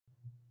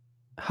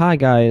Hi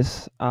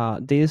guys,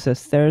 this is a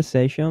third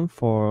session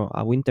for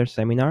a winter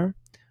seminar.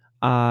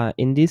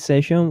 In this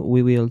session,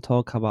 we will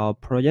talk about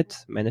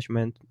project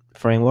management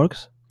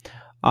frameworks,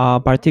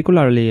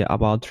 particularly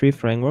about three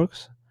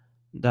frameworks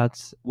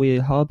that will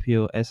help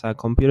you as a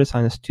computer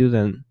science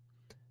student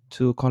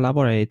to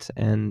collaborate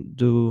and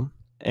do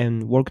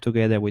and work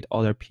together with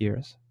other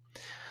peers.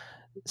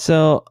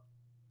 So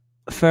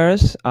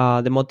first,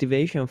 the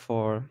motivation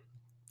for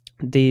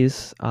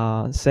this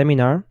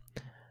seminar.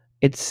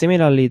 It's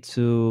similarly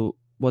to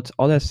what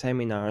other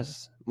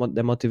seminars, what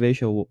the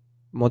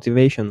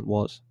motivation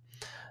was.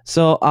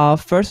 So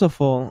first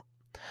of all,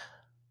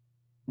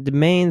 the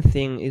main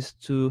thing is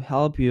to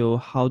help you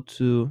how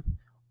to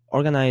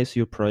organize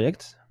your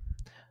project.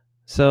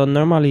 So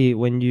normally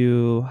when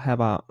you have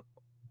a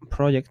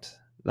project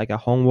like a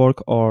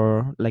homework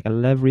or like a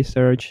lab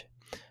research,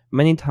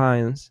 many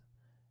times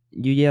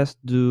you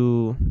just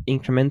do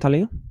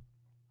incrementally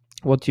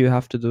what you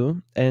have to do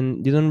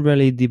and you don't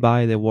really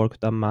divide the work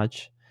that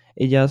much.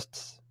 It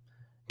just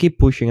keep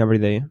pushing every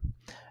day.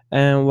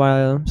 And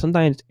while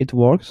sometimes it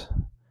works,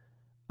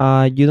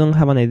 you don't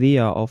have an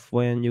idea of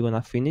when you're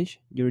gonna finish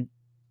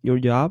your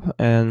job.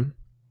 And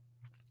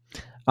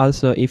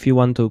also, if you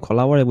want to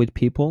collaborate with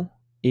people,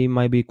 it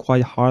might be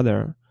quite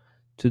harder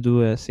to do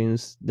it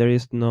since there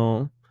is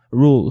no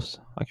rules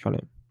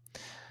actually.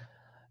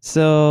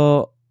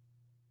 So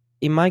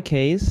in my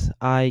case,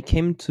 I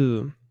came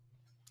to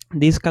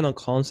this kind of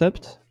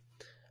concept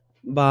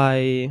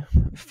by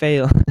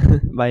fail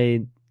by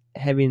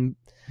having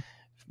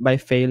by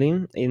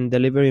failing in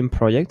delivering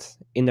projects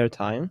in their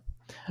time,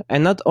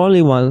 and not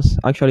only once,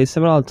 actually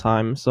several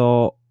times.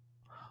 So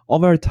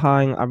over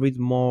time I read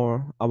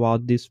more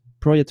about these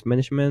project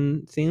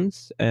management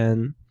things,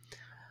 and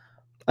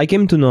I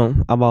came to know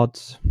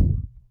about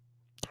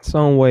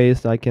some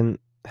ways that I can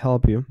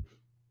help you.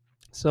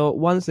 So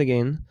once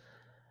again,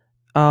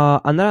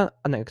 I'm not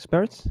an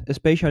expert,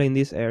 especially in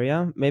this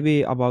area.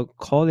 Maybe about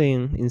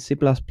coding in C++,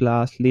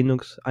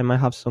 Linux, I might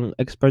have some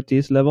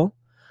expertise level.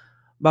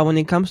 But when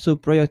it comes to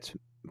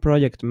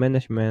project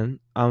management,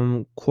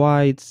 I'm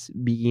quite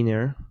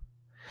beginner.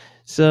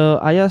 So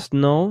I just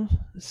know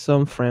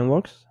some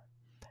frameworks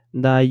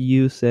that I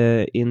use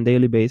in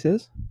daily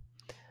basis.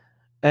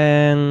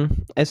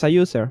 And as a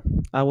user,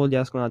 I will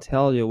just gonna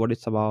tell you what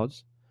it's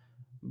about,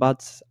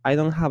 but I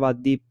don't have a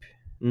deep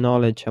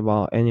knowledge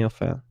about any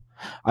of it.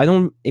 I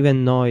don't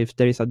even know if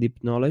there is a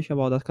deep knowledge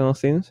about that kind of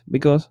things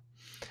because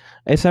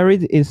as I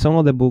read in some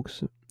of the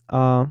books,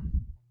 uh,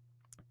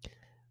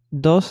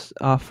 those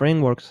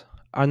frameworks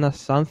are not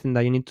something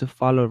that you need to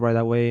follow right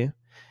away.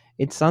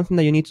 It's something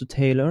that you need to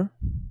tailor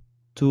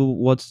to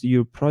what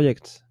your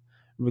project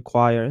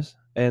requires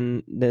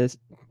and the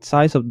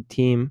size of the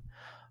team,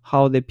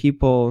 how the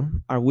people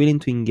are willing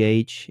to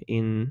engage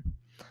in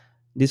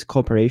this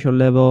cooperation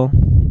level,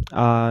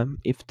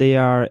 if they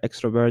are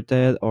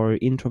extroverted or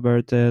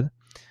introverted.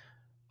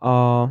 There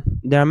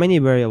are many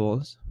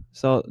variables.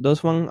 So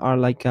those one are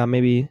like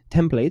maybe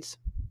templates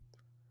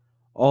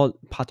or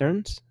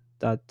patterns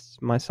that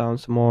might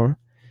sound more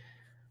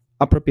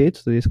appropriate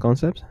to this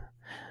concept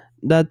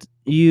that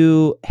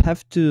you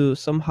have to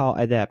somehow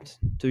adapt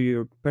to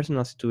your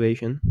personal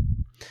situation.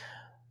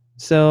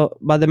 So,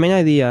 but the main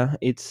idea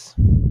it's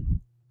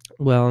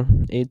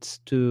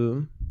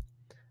to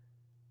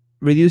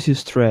reduce your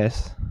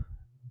stress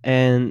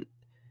and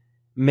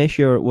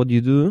measure what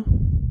you do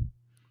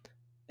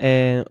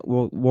and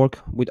work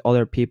with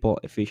other people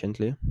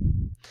efficiently.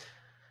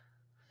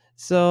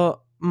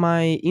 So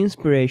my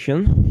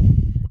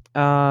inspiration,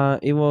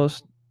 it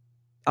was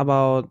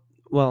about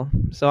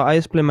so I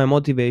explained my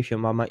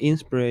motivation, but my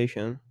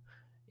inspiration,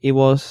 it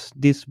was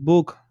this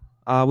book.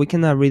 We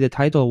cannot read the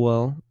title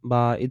well,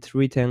 but it's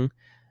written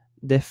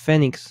 "The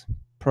Phoenix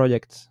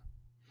Project."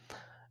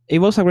 It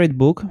was a great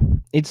book.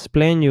 It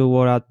explained you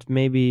what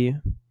maybe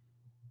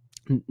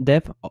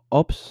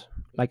DevOps,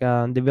 like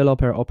a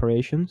developer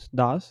operations,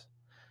 does.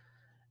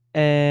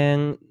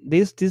 And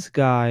this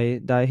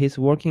guy that he's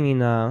working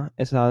in a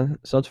as a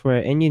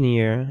software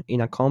engineer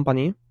in a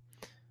company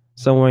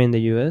somewhere in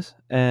the US,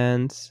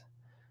 and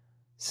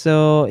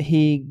so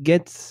he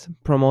gets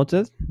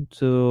promoted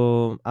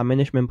to a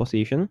management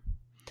position,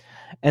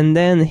 and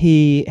then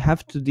he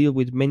have to deal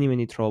with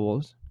many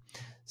troubles.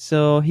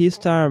 So he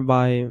started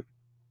by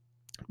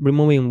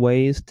removing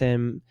waste,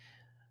 and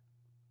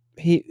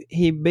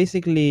he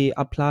basically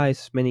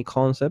applies many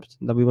concepts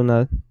that we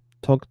wanna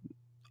talk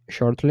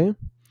shortly,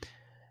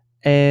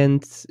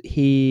 and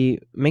he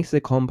makes the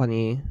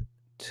company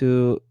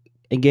to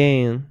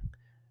again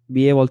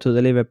be able to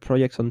deliver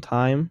projects on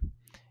time,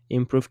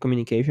 improve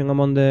communication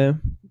among the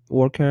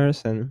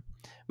workers, and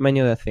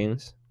many other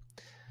things.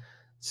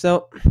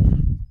 So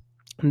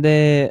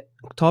the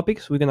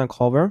topics we're gonna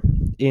cover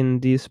in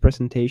these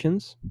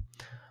presentations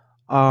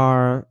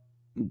are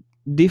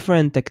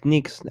different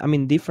techniques, I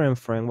mean different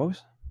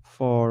frameworks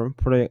for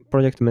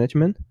project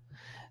management.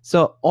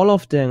 So all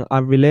of them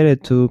are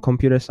related to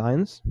computer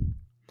science,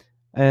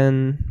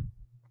 and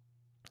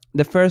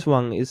the first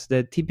one is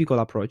the typical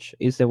approach,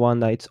 is the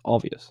one that it's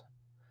obvious.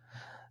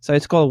 So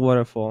it's called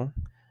Waterfall.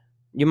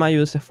 You might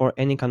use it for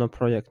any kind of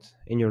project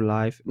in your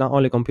life, not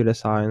only computer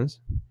science.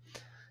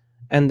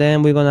 And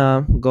then we're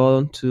gonna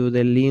go to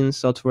the lean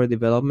software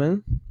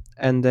development,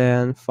 and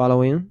then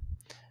following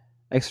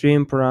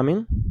extreme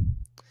programming,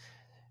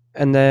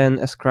 and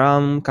then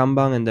Scrum,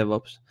 Kanban, and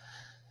DevOps.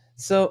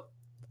 So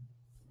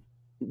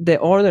the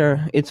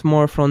order, it's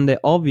more from the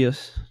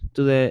obvious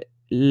to the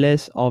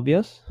less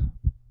obvious,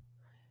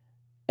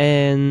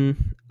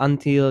 and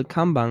until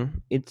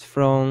Kanban, it's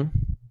from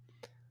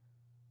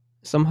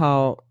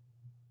somehow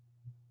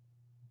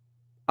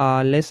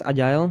less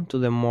agile to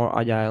the more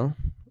agile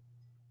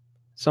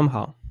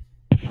somehow.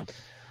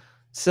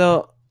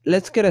 So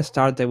let's get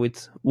started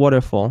with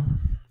Waterfall.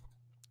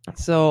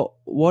 So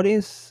what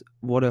is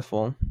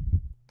Waterfall?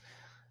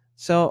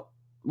 So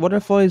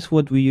Waterfall is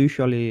what we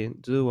usually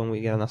do when we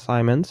get an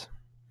assignment.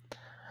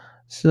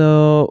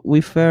 So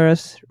we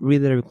first read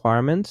the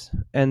requirements,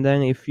 and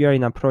then if you're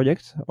in a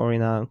project or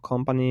in a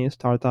company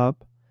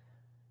startup,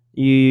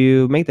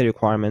 you make the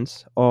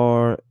requirements,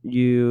 or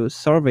you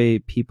survey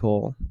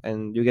people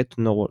and you get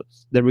to know what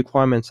the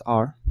requirements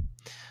are.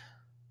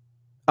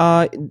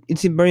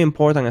 It's a very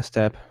important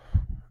step.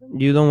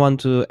 You don't want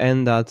to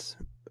end at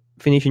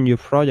finishing your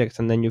project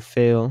and then you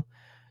fail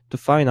to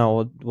find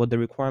out what the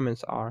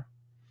requirements are.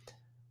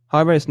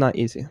 However, it's not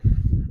easy.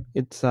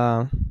 It's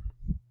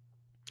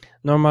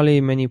normally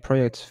many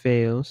projects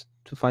fails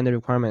to find the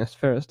requirements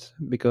first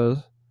because,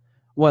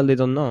 well, they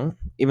don't know.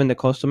 Even the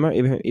customer,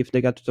 even if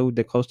they got to talk with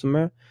the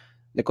customer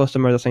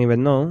doesn't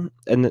even know.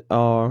 And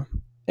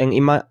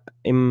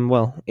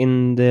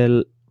in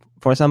the,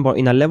 for example,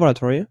 in a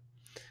laboratory,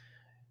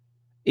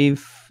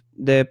 if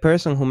the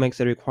person who makes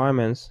the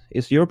requirements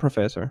is your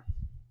professor,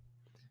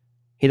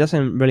 he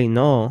doesn't really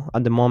know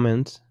at the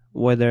moment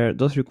whether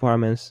those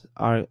requirements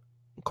are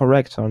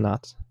correct or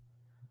not,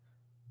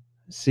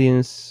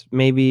 since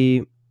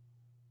maybe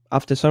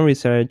after some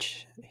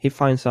research he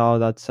finds out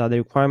that the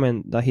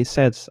requirement that he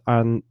sets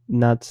are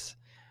not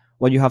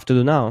what you have to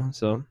do now.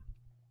 So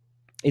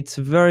it's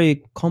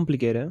very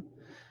complicated,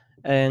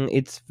 and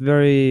it's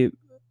very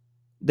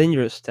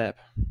dangerous step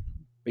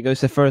because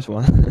it's the first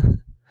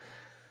one.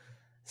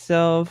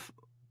 So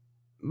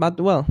but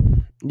well,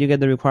 you get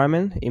the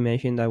requirement.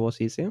 Imagine that was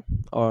easy,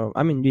 or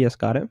I mean, you just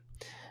got it,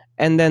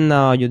 and then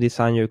now you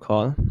design your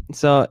code.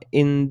 So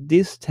in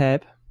this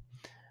step,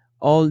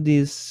 all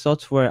this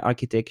software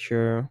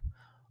architecture,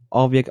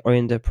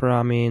 object-oriented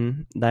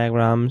programming,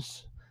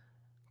 diagrams,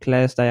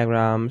 class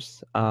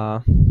diagrams,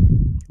 all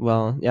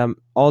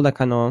that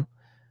kind of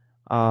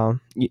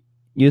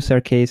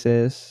user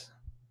cases.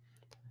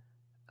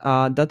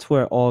 That's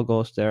where all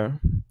goes there.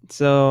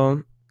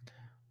 So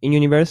in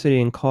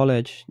university and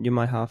college, you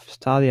might have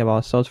studied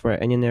about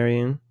software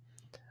engineering,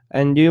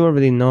 and you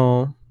already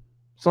know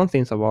some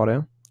things about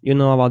it. You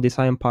know about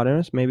design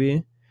patterns,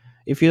 maybe.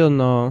 If you don't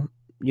know,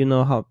 you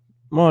know how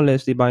more or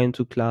less divide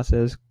into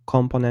classes,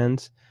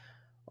 components,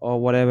 or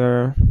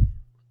whatever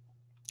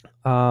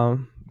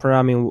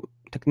programming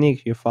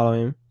technique you're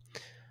following.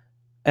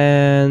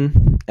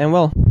 And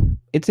well,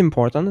 it's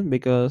important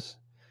because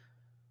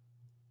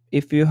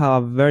if you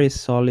have a very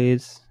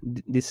solid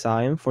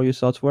design for your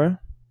software,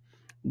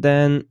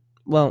 then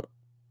well,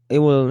 it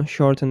will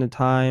shorten the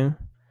time,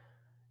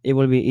 it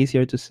will be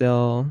easier to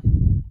sell,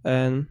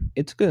 and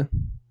it's good.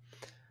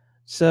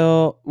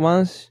 So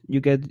once you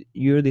get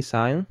your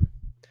design,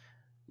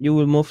 you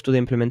will move to the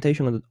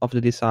implementation of the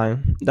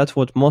design. That's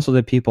what most of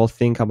the people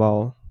think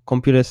about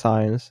computer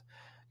science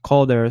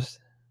coders,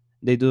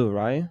 they do,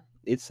 right?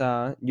 It's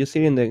you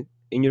sit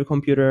in your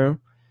computer,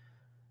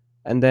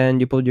 and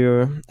then you put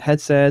your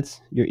headsets,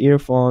 your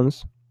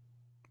earphones,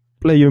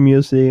 play your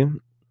music,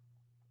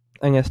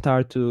 and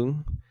start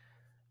to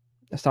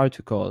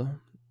code.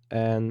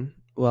 And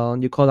well,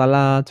 you code a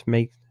lot,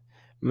 make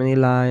many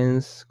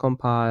lines,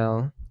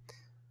 compile,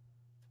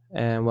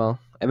 and well,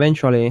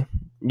 eventually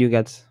you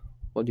get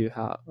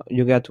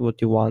you get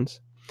what you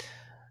want.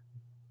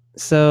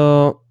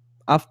 So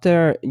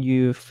after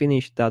you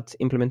finish that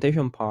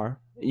implementation part,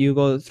 you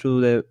go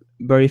through the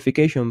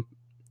verification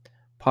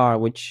part,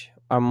 which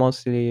are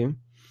mostly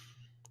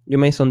you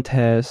make some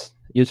tests,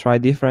 you try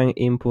different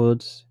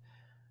inputs,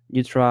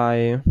 you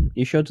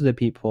show to the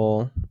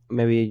people,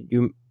 maybe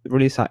you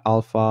release an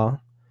alpha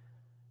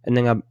and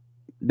then a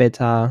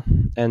beta,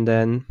 and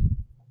then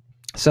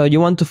so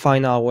you want to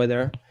find out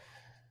whether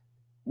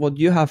what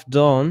you have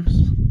done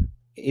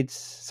it's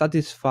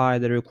satisfy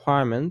the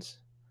requirements,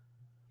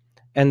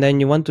 and then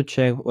you want to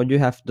check what you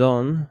have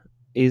done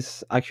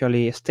is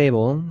actually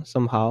stable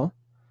somehow,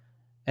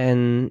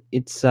 and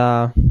it's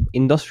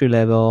industry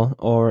level,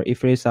 or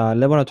if it is a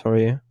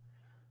laboratory,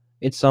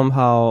 it's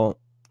somehow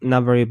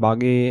not very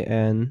buggy,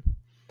 and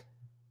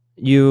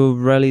you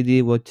really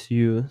did what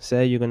you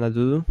say you're gonna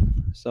do.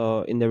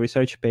 So in the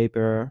research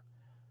paper,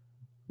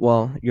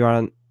 well, you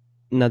are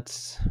not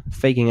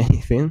faking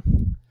anything.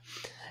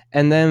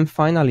 And then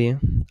finally,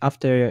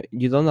 after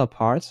you done that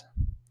part,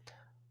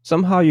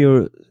 somehow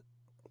your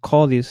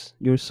code is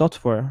your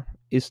software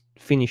is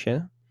finished,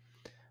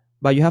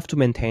 but you have to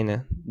maintain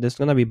it. There's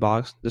gonna be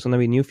bugs, there's gonna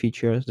be new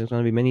features, there's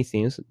gonna be many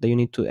things that you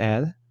need to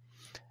add,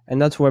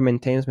 and that's where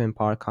maintenance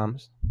part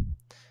comes.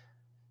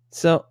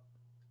 So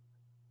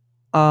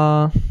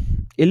uh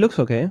it looks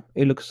okay,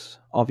 it looks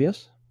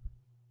obvious,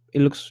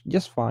 it looks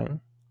just fine,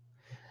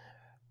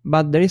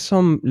 but there is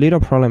some little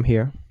problem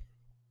here.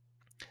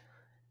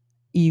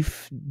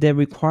 If the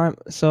require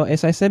So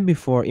as I said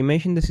before,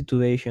 imagine the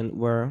situation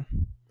where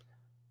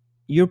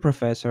your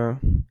professor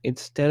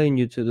is telling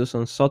you to do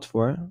some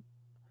software,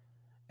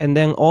 and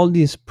then all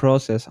this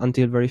process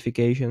until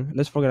verification,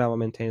 let's forget about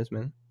maintenance,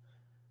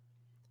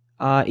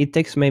 it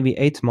takes maybe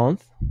 8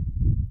 months,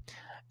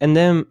 and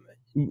then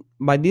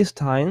by this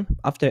time,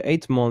 after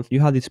 8 months, you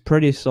have this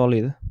pretty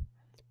solid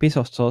piece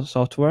of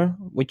software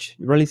which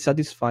really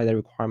satisfy the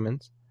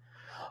requirements.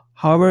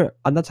 However,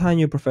 at that time,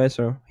 your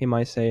professor, he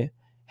might say,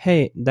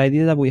 hey, the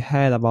idea that we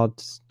had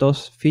about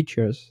those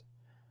features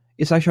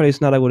it's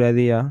not a good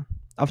idea.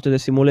 After the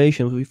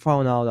simulations, we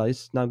found out that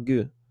it's not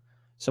good,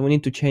 so we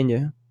need to change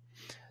it.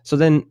 So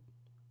then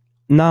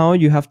now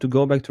you have to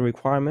go back to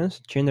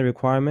requirements, change the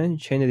requirement,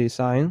 change the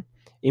design,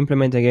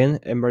 implement again,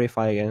 and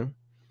verify again.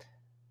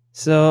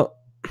 So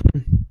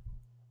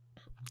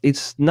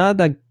it's not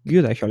that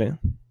good, actually,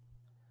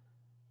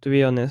 to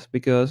be honest,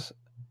 because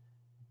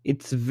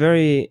it's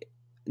very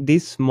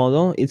this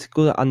model is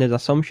good under the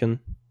assumption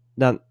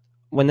that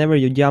whenever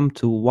you jump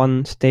to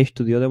one stage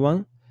to the other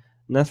one,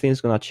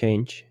 nothing's gonna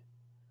change.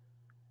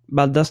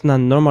 But that's not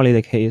normally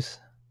the case.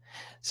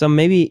 So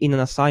maybe in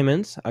an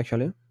assignment,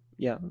 actually,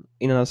 yeah,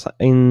 in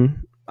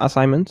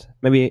assignments,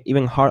 maybe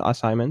even hard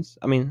assignments.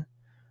 I mean,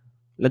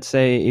 let's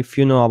say if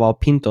you know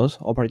about Pintos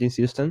operating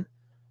system,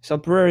 it's a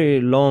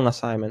very long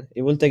assignment.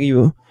 It will take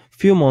you a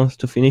few months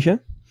to finish it.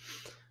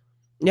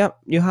 Yeah,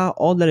 you have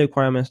all the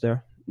requirements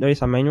there. There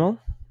is a manual,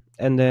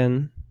 and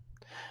then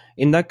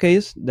in that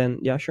case, then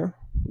yeah, sure,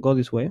 go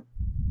this way.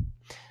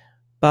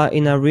 But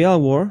in a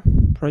real world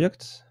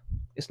project,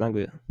 it's not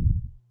good.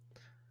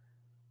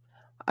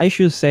 I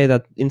should say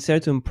that in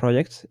certain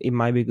projects it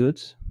might be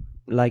good,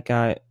 like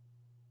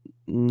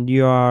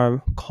you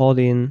are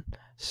coding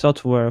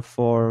software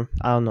for,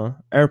 I don't know,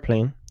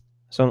 airplane,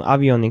 some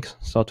avionics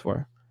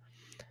software.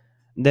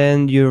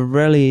 Then you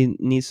really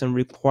need some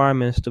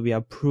requirements to be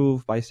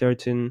approved by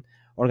certain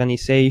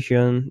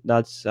organization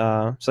that's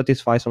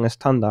satisfies on a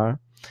standard,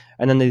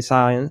 and then the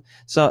design.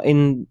 So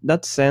in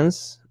that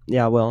sense,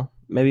 yeah, well,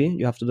 maybe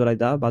you have to do like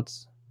that, but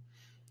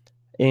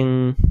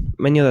in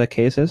many other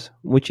cases,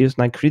 which is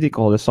not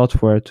critical, the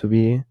software to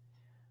be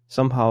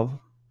somehow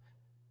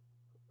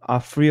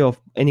free of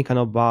any kind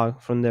of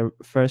bug from the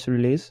first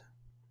release,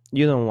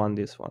 you don't want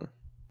this one.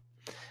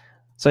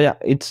 So yeah,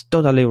 it's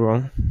totally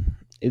wrong.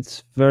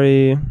 It's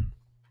very,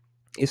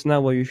 it's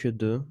not what you should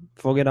do.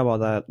 Forget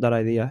about that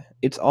idea.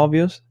 It's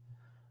obvious,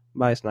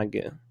 but it's not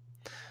good.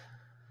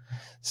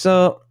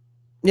 So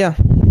yeah,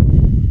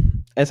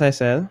 as I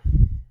said,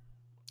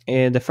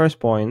 the first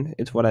point,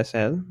 it's what I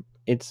said.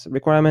 It's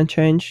requirement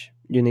change.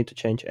 You need to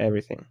change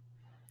everything,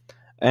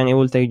 and it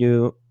will take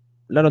you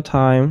a lot of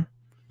time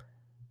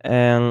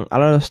and a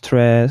lot of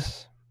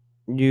stress.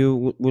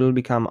 You will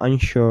become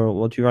unsure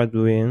what you are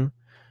doing,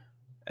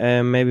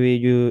 and maybe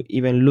you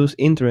even lose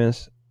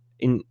interest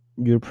in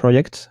your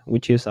project,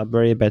 which is a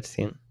very bad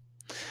thing.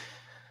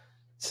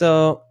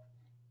 So,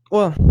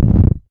 well,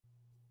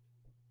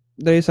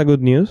 there is a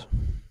good news.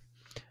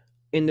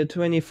 In the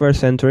 21st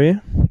century,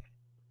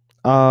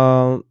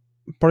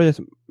 project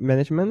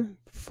management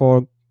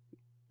for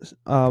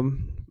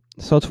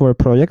software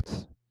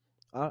projects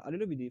are a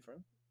little bit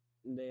different.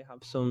 They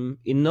have some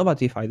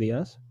innovative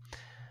ideas,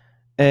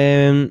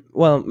 and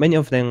well, many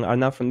of them are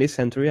not from this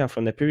century and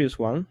from the previous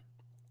one,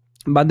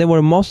 but they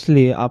were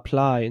mostly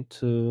applied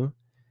to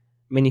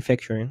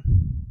manufacturing,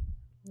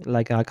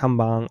 like a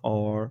Kanban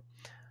or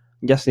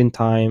just in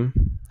time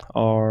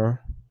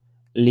or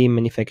lean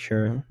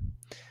manufacturing.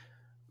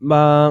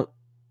 But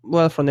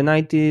well, from the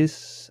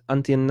 90s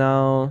until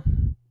now,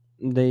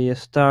 they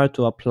start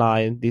to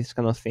apply these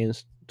kind of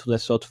things to the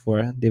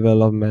software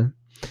development.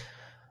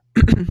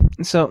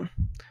 So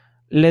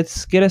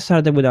let's get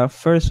started with our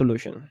first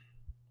solution.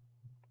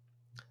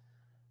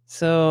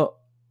 So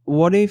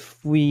what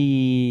if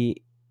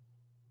we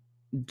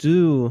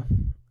do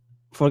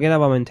forget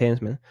about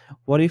maintenance?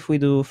 What if we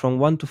do from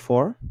 1 to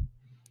 4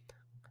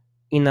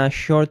 in a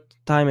short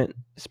time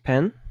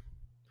span?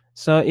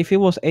 So if it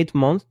was 8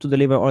 months to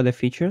deliver all the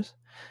features,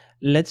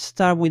 let's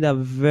start with a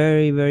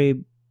very,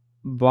 very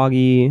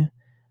buggy,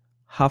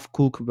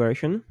 half-cooked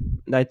version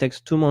that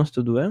takes 2 months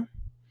to do it,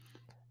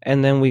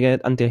 and then we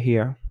get until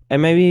here.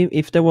 And maybe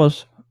if there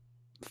was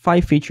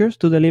 5 features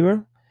to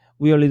deliver,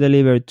 we only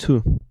delivered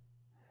 2.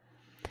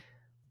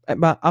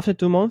 But after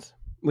 2 months,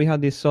 we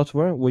have this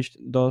software which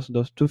does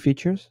those 2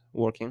 features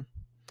working.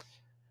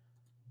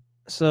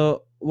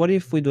 So what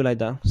if we do like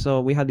that?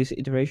 So we had this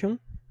iteration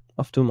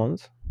of 2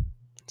 months.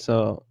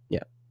 So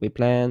yeah, we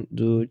plan,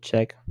 do,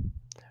 check,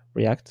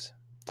 react.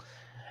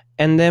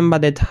 And then by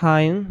the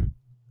time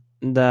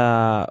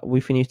that we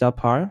finish that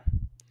part,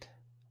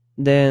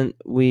 then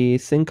we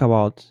think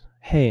about,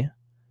 hey,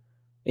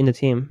 in the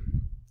team,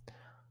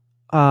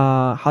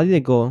 How did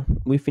it go?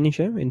 We finished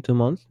it in 2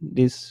 months.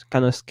 This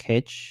kind of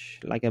sketch,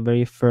 like a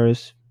very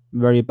first,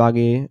 very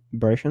buggy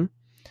version.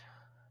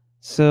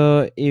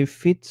 So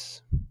if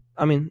it's,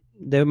 I mean,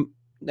 the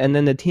and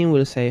then the team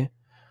will say,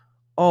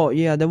 "Oh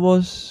yeah, it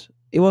was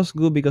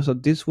good because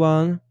of this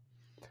one,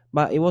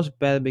 but it was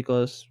bad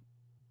because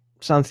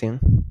something."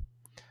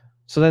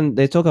 So then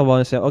they talk about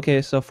and say,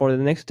 "Okay, so for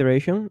the next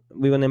iteration,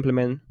 we're gonna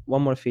implement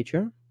one more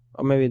feature,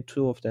 or maybe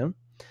two of them,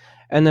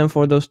 and then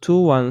for those two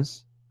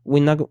ones,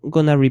 we're not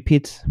gonna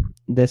repeat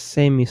the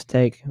same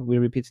mistake we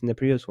repeat in the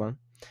previous one."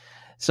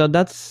 So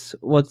that's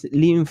what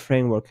lean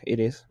framework it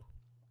is.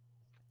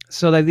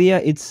 So the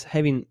idea it's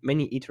having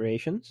many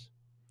iterations,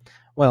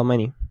 well,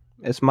 many,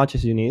 as much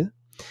as you need,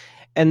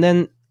 and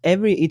then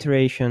every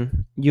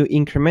iteration you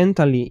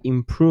incrementally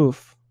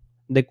improve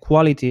the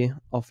quality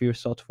of your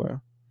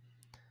software.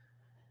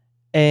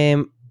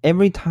 And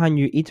every time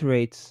you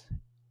iterate,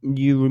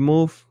 you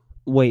remove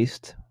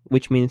waste,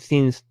 which means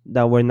things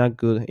that were not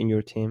good in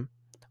your team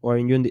or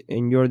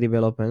in your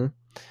development.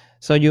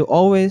 So you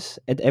always,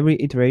 at every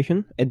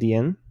iteration, at the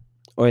end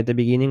or at the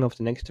beginning of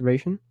the next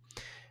iteration,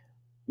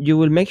 you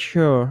will make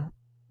sure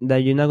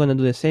that you're not going to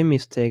do the same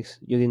mistakes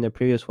you did in the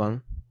previous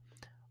one.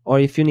 Or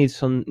if you need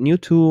some new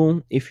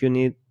tool, if you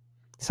need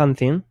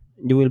something,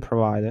 you will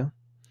provide it.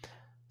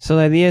 So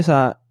the idea is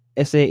that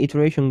as the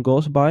iteration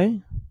goes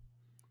by,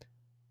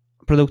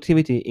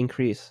 productivity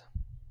increase.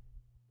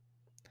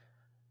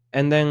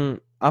 And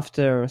then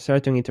after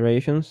certain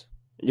iterations,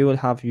 you will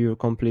have your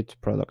complete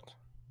product.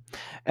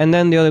 And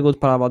then the other good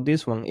part about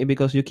this one is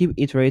because you keep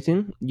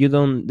iterating, you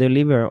don't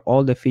deliver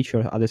all the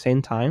features at the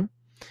same time.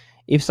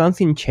 If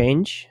something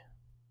change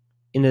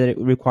in the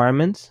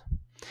requirements,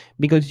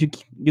 because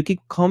you keep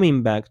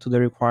coming back to the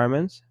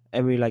requirements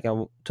every like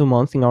 2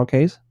 months in our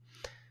case,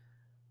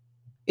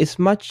 it's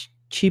much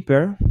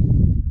cheaper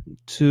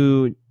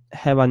to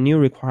have a new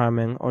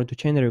requirement or to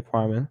change the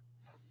requirement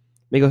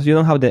because you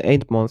don't have the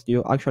 8 months,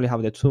 you actually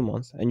have the 2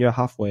 months and you're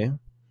halfway.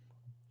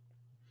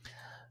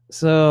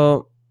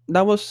 So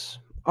that was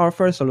our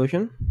first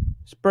solution.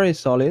 It's pretty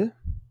solid.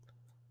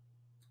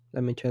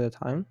 Let me check the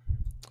time.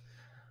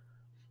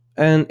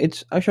 And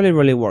it's actually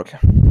really work.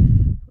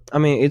 I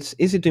mean, it's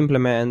easy to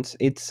implement.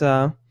 It's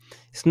not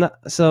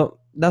so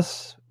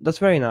that's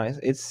very nice.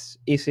 It's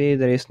easy.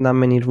 There is not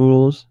many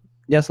rules.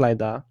 Just like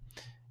that.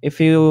 If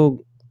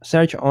you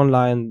search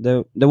online,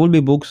 there will be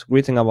books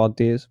written about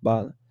this,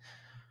 but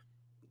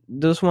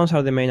those ones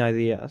are the main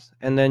ideas,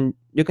 and then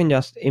you can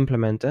just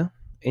implement it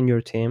in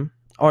your team.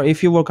 Or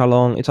if you work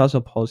alone, it's also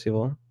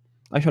possible.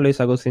 Actually, it's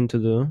a good thing to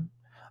do.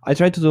 I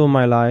try to do in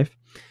my life.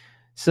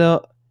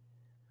 So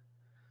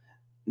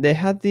they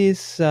had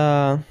this.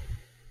 Uh,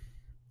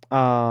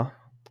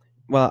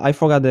 well, I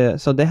forgot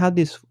so they had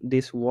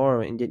this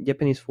word in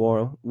Japanese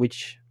word,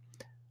 which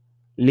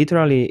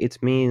literally it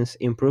means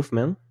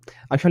improvement.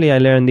 Actually, I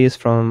learned this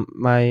from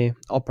my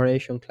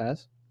operation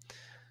class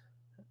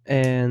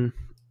and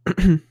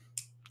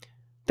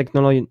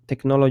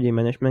technology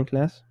management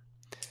class.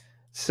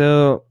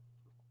 So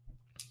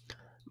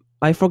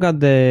I forgot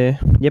the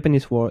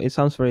Japanese word. It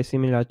sounds very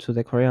similar to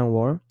the Korean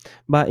word,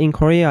 but in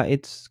Korea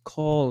it's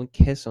called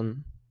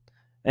keson,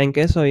 and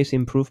keso is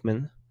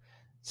improvement.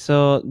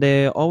 So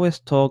they always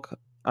talk.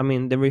 I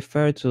mean, they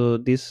refer to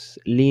this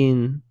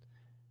lean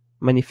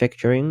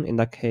manufacturing in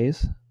that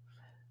case.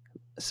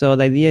 So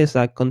the idea is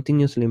that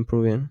continuously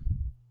improving.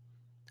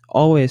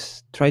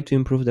 Always try to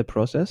improve the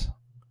process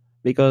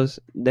because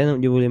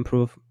then you will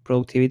improve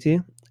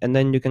productivity, and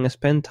then you can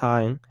spend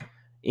time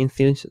in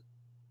things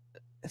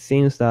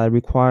that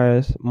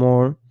requires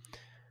more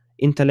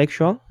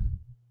intellectual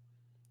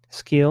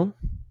skill,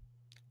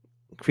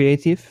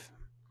 creative,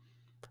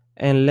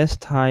 and less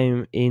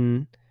time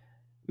in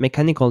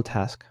mechanical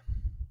task.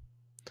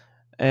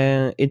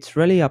 And it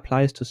really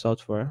applies to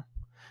software.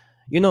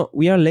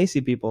 We are lazy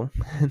people.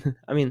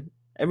 I mean,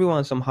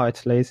 everyone somehow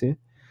it's lazy,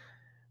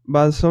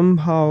 but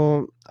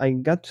somehow I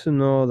got to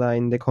know that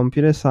in the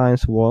computer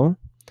science world,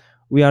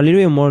 we are a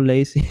little bit more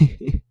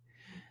lazy.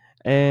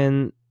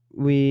 And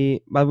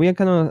but we are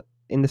kind of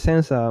in the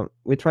sense that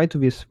we try to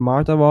be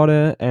smart about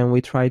it, and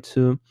we try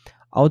to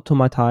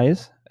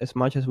automatize as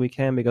much as we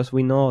can because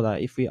we know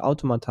that if we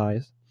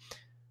automatize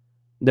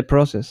the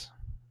process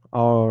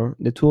or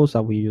the tools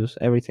that we use,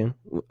 everything,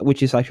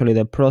 which is actually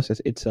the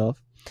process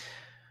itself,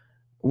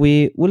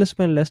 we will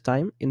spend less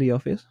time in the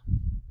office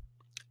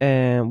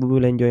and we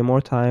will enjoy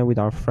more time with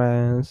our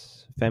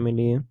friends,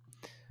 family.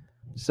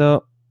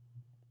 So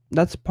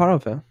that's part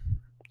of it.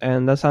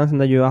 And that's something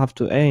that you have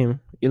to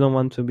aim. You don't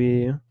want to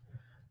be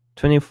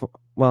 24,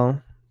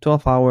 well,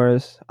 12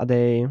 hours a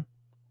day,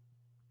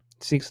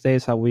 6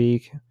 days a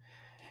week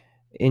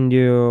in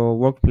your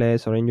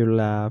workplace or in your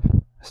lab,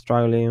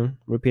 struggling,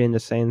 repeating the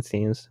same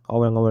things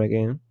over and over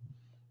again.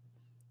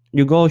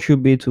 Your goal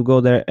should be to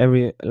go there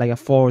every like a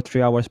 4 or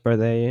 3 hours per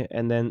day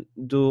and then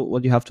do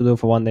what you have to do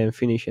for one day and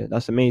finish it.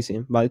 That's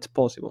amazing, but it's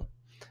possible.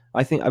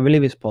 I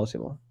believe it's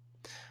possible.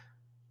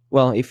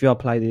 Well, if you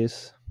apply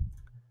this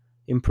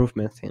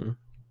improvement thing,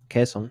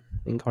 Kaesong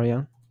in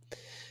Korea.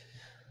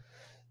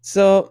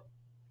 So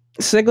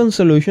Second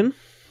solution,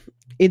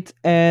 it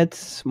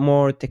adds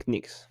more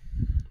techniques.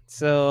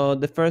 So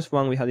the first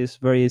one, we had this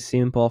very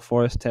simple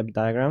four-step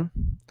diagram.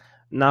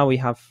 Now we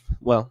have,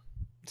 well,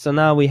 so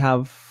now we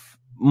have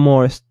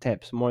more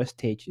steps, more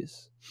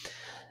stages.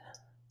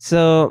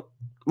 So,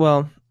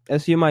 well,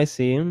 as you might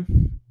see,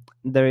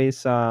 there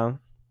is a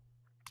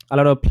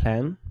lot of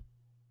plan.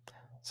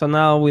 So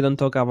now we don't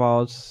talk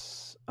about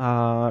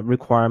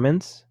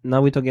requirements.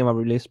 Now we're talking about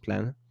release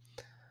plan.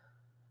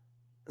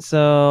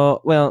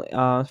 So, well,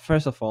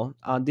 first of all,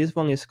 this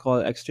one is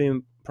called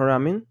Extreme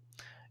Programming.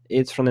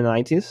 It's from the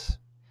 90s.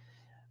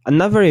 I'm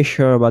not very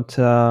sure, but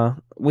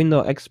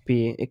Windows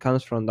XP, it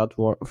comes from that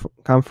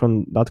come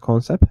from that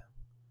concept.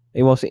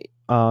 It was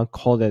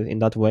called it in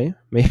that way,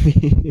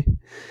 maybe.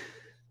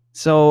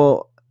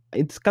 So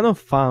it's kind of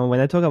fun when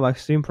I talk about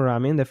extreme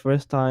programming. The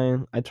first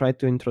time I tried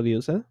to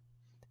introduce it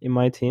in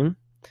my team,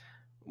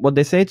 what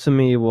they said to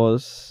me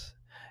was,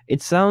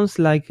 "It sounds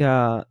like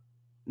the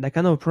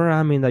kind of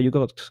programming that you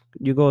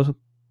go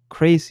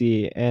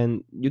crazy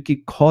and you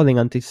keep calling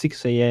until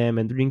 6 a.m.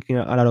 and drinking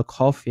a lot of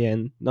coffee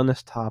and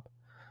non-stop,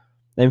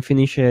 then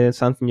finish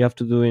something you have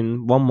to do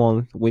in 1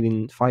 month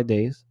within 5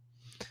 days."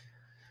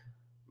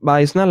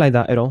 But it's not like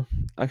that at all.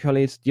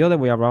 Actually, it's the other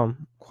way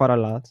around quite a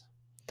lot.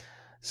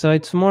 So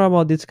it's more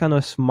about this kind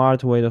of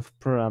smart way of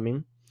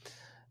programming.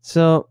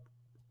 So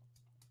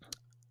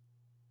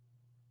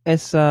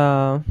as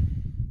a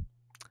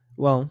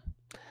well,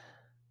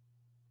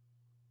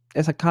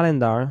 as a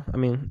calendar, I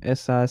mean,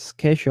 as a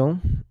schedule,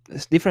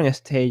 it's different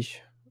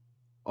stage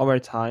over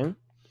time.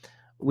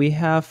 We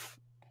have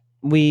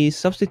we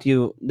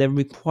substitute the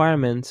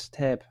requirement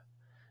step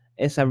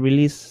as a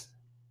release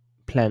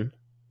plan.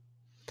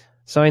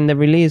 So in the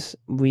release,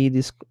 we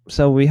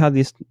have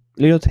this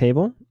little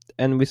table,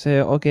 and we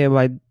say, okay,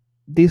 by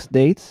these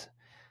dates,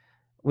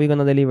 we're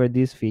gonna deliver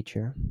this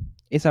feature.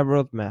 It's a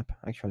roadmap,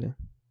 actually,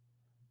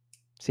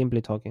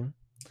 simply talking.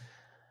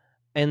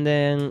 And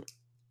then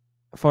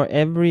for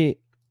every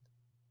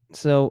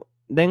so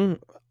then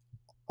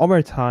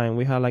over time,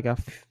 we have like a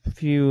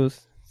few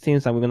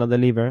things that we're gonna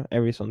deliver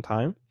every some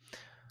time.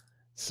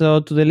 So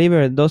to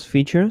deliver those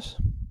features,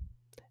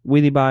 we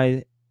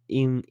divide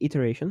in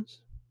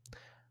iterations.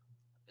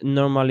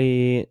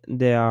 Normally,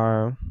 they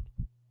are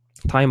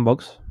time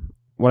box.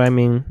 What I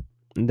mean,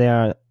 they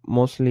are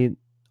mostly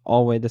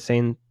always the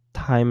same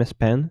time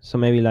span. So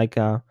maybe like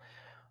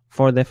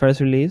for the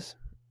first release,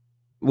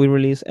 we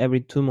release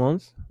every 2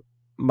 months,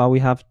 but we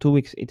have 2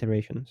 weeks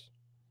iterations.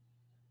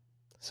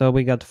 So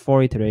we got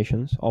 4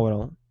 iterations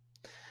overall.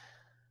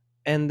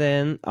 And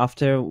then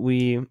after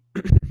we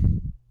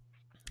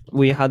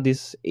had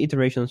this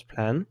iterations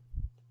plan,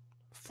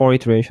 4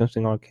 iterations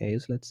in our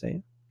case, let's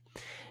say,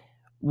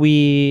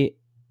 we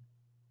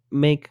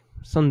make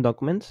some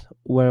documents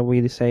where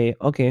we say,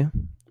 okay,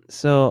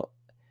 so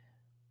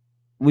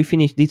we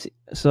finish this.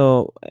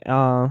 So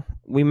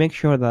we make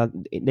sure that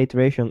the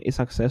iteration is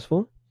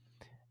successful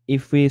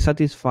if we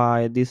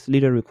satisfy these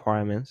little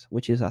requirements,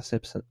 which is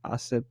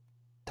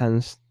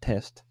acceptance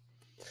test.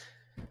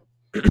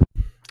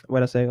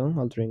 Wait a second,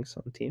 I'll drink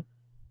some tea.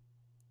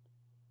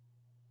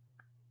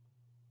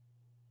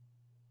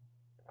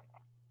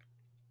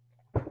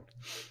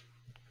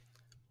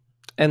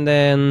 And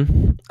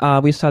then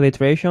we start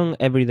iteration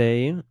every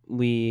day.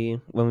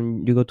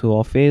 When you go to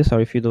office, or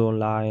if you do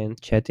online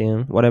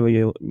chatting, whatever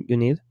you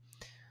need,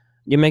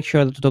 you make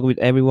sure to talk with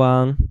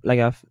everyone, like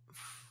a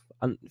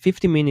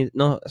 50 minute,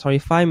 no, sorry,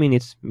 5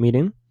 minutes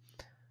meeting,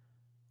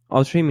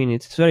 or 3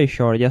 minutes. It's very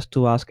short, just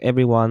to ask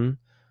everyone,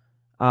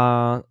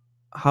 uh,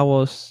 how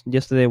was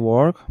yesterday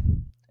work?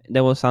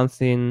 There was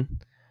something,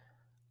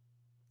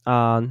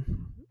 uh,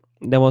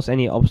 there was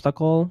any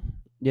obstacle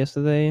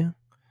yesterday?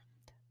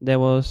 There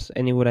was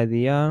any good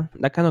idea?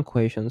 That kind of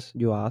questions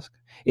you ask.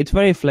 It's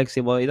very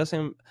flexible. It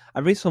doesn't. I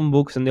read some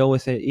books and they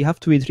always say you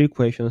have to be 3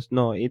 questions.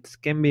 No, it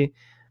can be.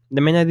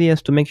 The main idea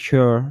is to make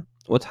sure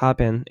what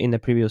happened in the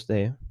previous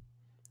day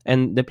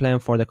and the plan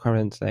for the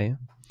current day.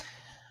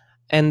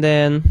 And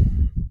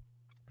then,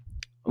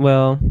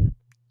 well,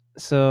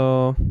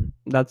 so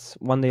that's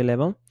 1 day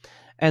level.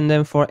 And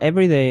then for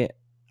every day,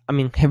 I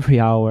mean every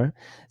hour.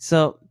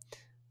 So,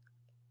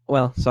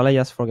 well, so let's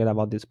just forget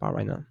about this part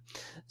right now.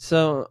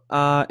 So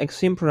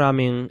extreme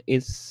programming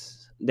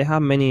is, they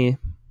have many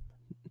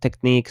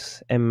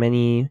techniques and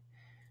many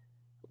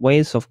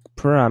ways of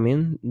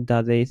programming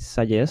that they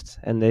suggest,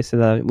 and they say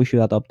that we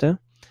should adopt it.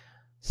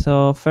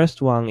 So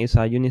first one is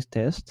a unit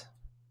test.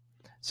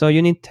 So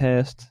unit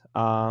test,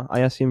 I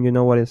assume you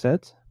know what is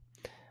it.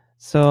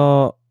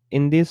 So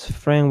in this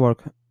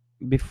framework,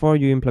 before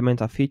you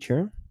implement a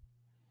feature,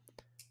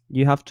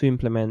 you have to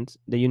implement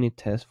the unit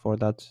test for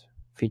that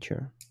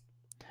feature.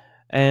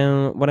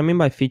 And what I mean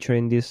by feature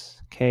in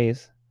this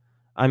case,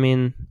 I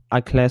mean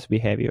a class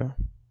behavior.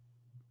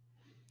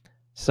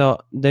 So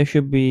there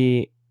should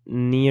be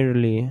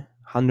nearly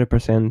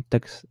 100%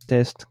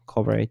 test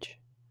coverage.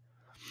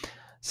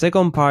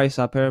 Second part is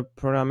pair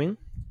programming.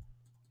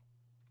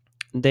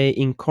 They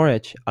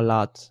encourage a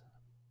lot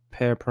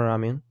pair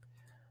programming.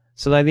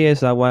 So the idea is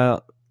that,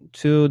 well,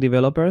 two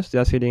developers.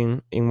 They're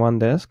sitting in one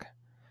desk,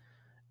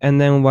 and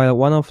then while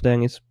one of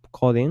them is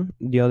coding,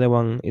 the other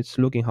one is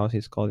looking how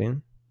he's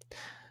coding.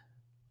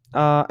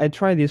 I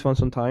tried this one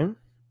sometime.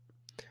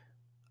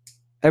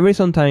 Every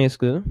sometime is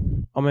good,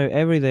 or maybe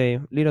every day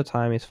little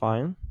time is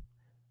fine.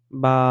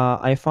 But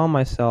I found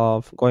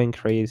myself going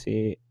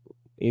crazy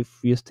if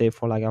you stay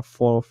for like a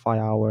 4 or 5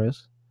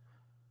 hours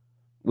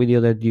with the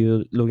other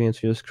dude looking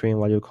into your screen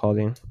while you're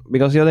coding,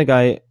 because the other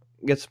guy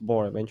gets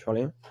bored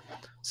eventually.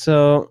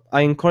 So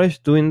I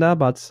encourage doing that,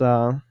 but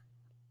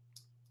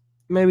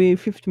maybe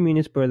 15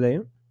 minutes per day.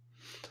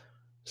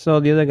 So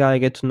the other guy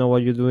get to know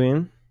what you're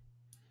doing,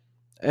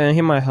 and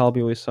he might help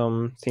you with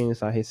some things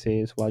that he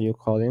sees while you're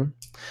coding.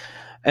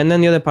 And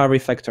then the other part,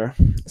 refactor.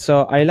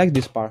 So I like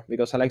this part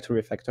because I like to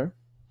refactor.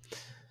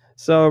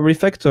 So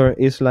refactor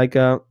is like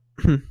a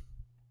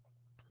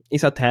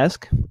it's a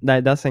task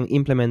that doesn't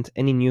implement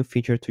any new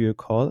feature to your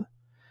code,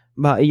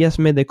 but it just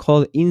made the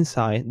code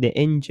inside the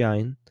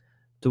engine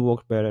to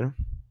work better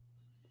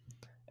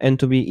and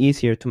to be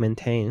easier to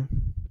maintain.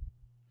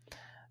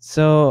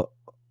 So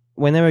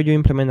whenever you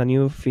implement a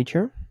new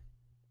feature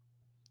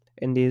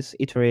in this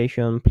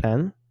iteration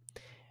plan,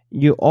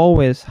 you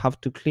always have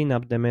to clean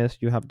up the mess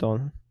you have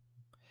done.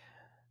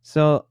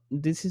 So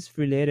this is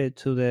related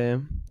to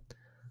the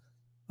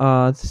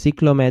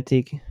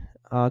cyclomatic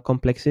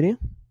complexity.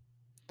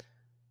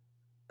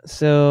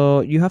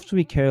 So you have to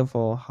be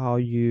careful how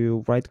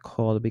you write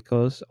code,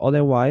 because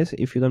otherwise,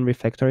 if you don't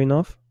refactor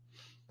enough,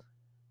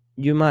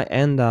 you might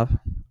end up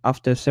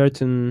after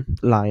certain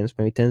lines,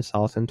 maybe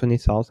 10,000,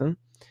 20,000,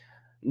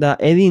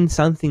 that adding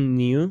something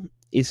new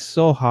is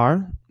so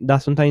hard that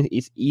sometimes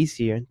it's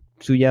easier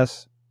to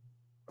just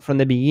from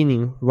the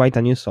beginning write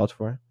a new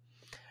software.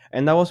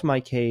 And that was my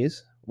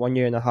case 1.5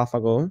 years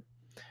ago,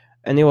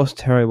 and it was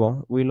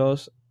terrible. It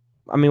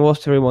was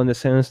terrible in the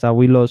sense that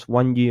we lost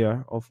 1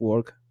 year of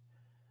work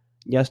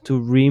just to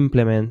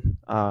re-implement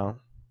a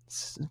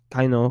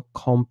kind of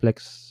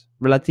complex,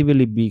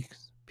 relatively big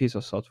piece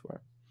of software.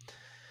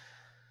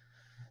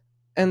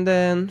 And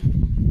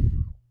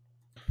then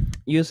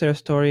user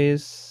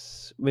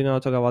stories, we're gonna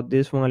talk about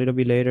this one a little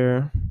bit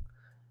later.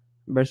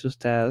 Versus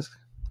task.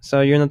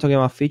 So you're not talking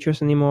about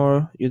features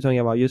anymore. You're talking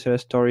about user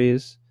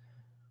stories,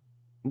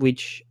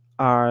 which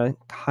are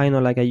kind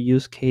of like a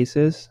use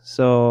cases.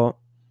 So,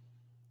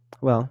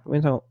 well, we're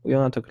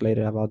gonna talk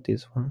later about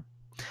this one.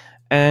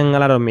 And a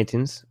lot of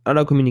meetings, a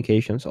lot of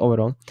communications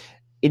overall.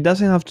 It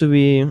doesn't have to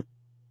be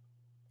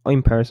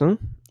in person.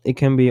 It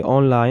can be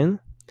online.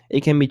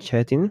 It can be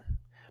chatting.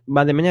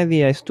 But the main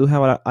idea is to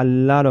have a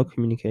lot of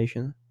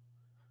communication.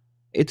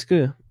 It's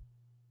good.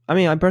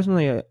 I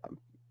personally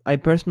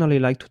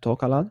like to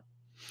talk a lot.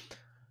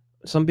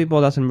 Some people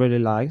doesn't really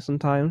like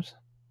sometimes,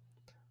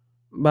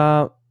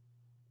 but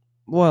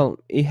well,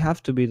 it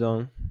have to be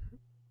done.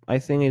 I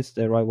think it's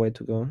the right way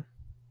to go.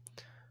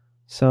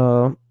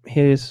 So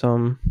here is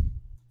some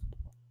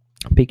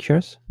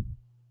pictures.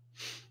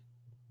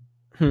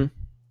 Hmm.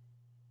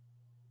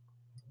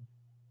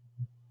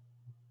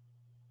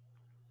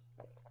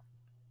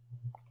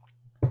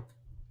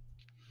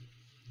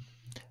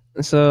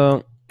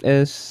 So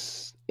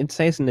as it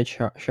says in the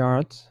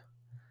charts,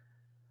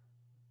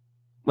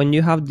 when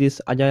you have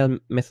these agile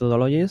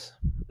methodologies,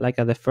 like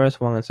the first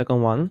one and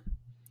second one,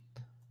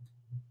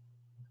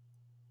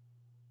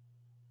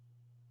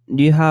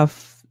 you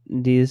have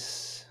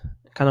this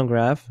kind of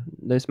graph.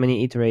 There's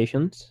many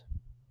iterations,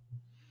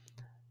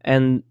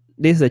 and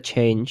this is a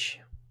change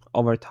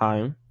over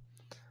time.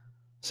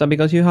 So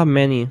because you have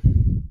many,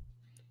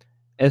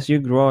 as you're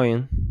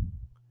growing,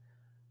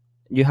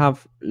 you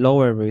have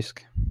lower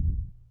risk.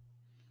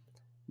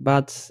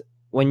 But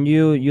when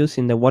you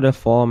using the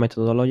waterfall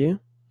methodology,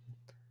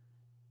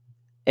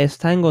 as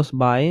time goes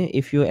by,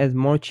 if you add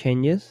more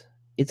changes,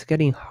 it's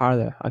getting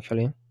harder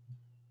actually.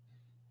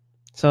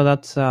 So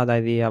that's the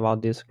idea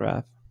about this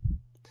graph.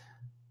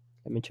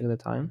 Let me check the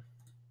time.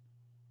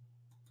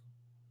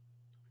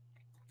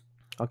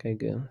 Okay,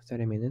 good.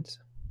 30 minutes.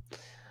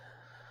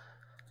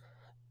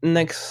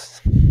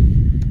 Next,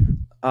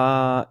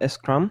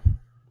 Scrum.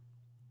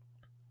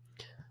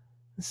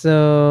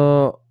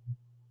 So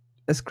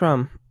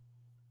Scrum,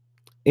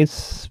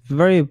 it's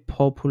very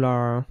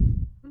popular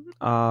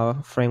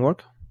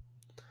framework,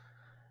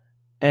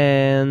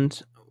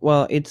 and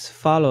well,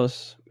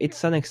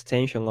 it's an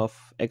extension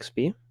of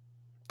XP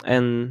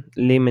and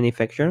lean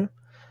manufacture,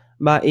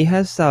 but it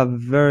has a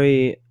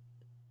very,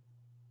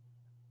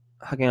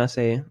 how can I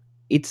say,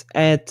 it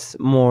adds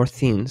more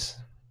things.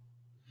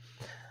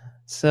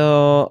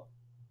 So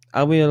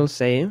I will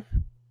say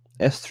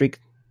a strict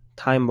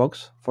time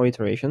box for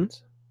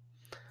iterations.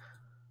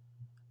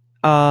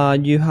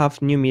 You have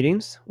new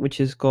meetings, which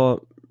is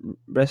called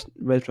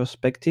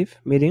retrospective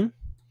meeting,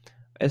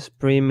 a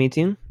sprint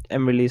meeting,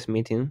 and release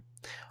meeting.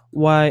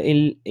 While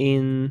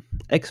in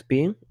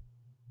XP,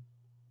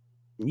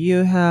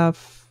 you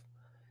have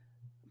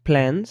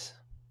plans.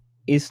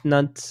 It's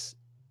not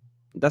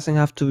doesn't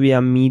have to be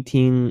a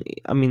meeting.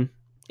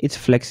 It's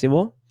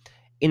flexible.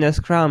 In a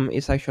Scrum,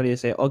 it's actually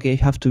say, okay, you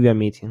have to be a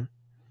meeting.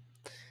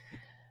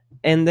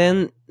 And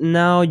then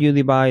now you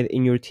divide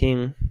in your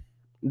team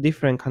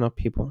different kind of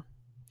people.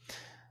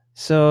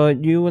 So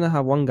you wanna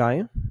have one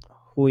guy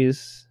who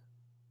is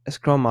a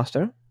scrum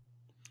master.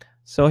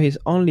 So his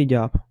only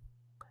job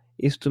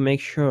is to make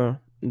sure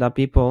that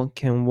people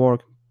can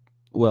work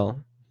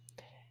well.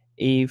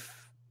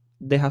 If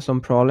they have some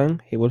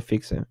problem, he will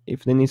fix it.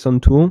 If they need some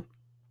tool,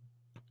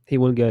 he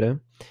will get it.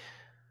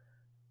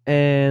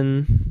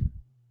 And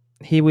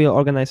he will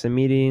organize the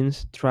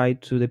meetings, try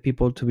to the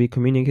people to be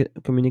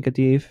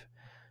communicative,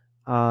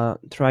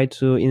 try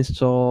to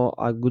install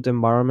a good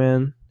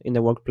environment in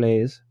the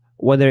workplace,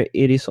 whether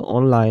it is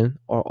online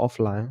or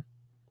offline,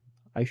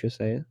 I should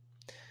say.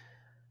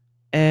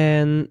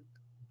 And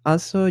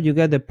also you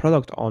get the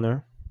product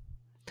owner.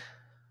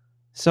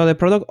 So the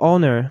product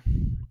owner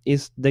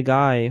is the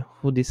guy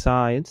who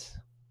decides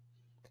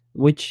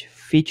which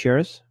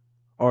features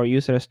or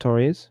user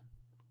stories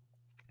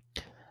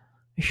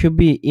should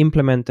be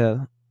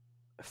implemented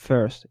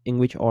first, in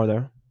which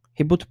order.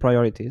 He puts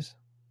priorities.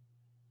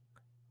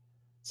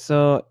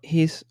 So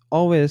he's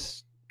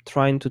always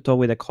trying to talk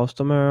with the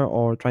customer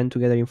or trying to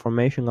gather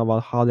information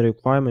about how the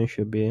requirement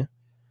should be.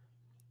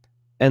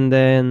 And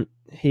then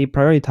he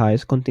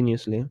prioritizes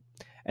continuously.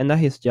 And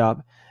that's his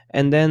job.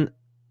 And then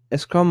a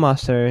Scrum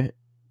Master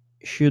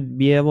should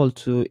be able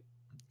to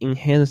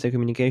enhance the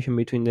communication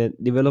between the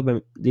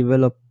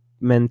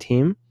development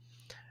team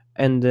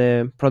and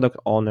the product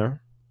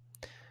owner.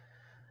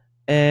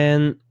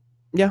 And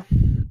yeah,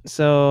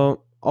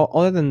 so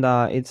other than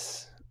that,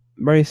 it's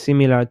very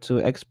similar to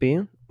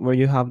XP, where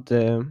you have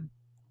the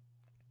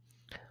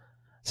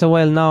so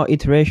well now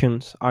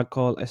iterations are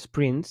called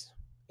sprints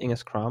in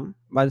Scrum,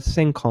 but it's the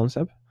same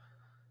concept.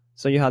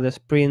 So you have the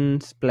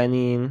sprints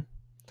planning,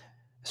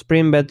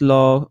 sprint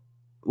backlog.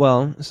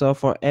 Well, so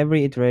for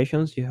every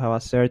iterations, you have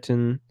a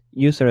certain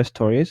user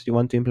stories you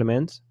want to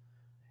implement.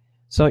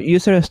 So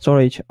user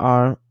storage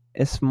are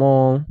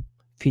small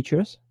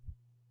features.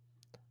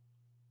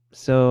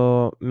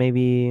 So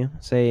maybe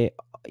say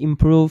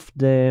improve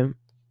the,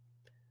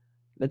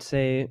 let's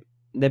say,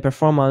 the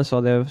performance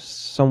of the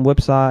some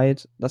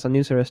websites. That's a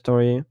user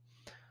story.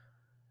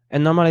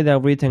 And normally they're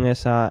written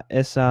as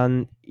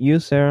an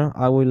user.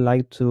 I would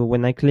like to,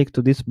 when I click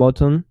to this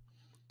button,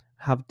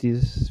 have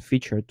this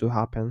feature to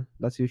happen.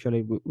 That's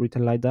usually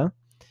written like that.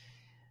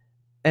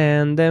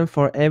 And then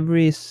for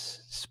every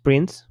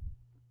sprint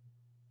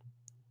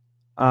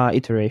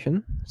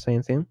iteration,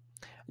 same thing,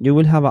 you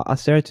will have a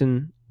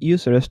certain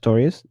user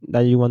stories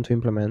that you want to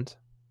implement.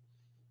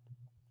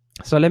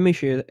 So let me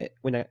show you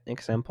with an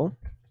example.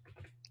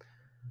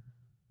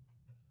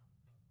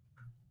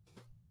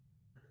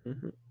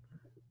 Mhm.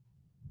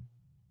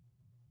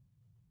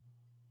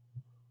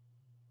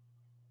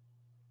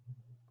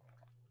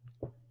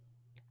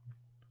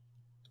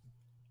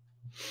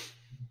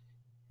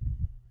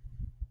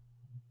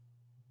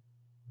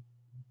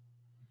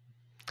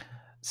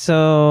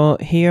 So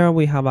here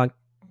we have a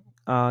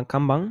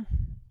Kanban,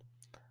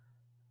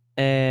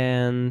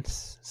 and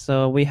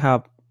so we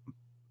have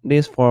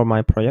this for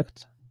my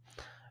project,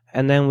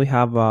 and then we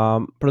have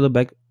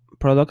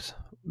product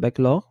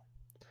backlog,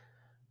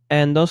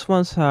 and those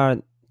ones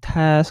are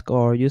task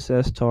or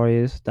user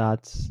stories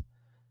that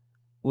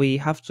we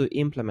have to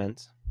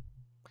implement.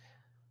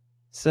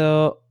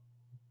 So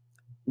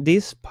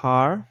this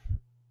part,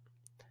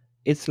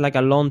 it's like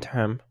a long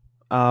term.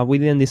 We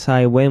didn't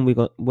decide when we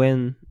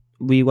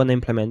want to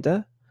implement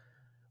it.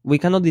 We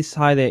cannot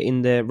decide it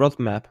in the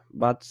roadmap,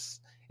 but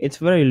it's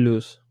very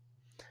loose.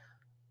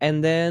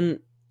 And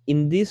then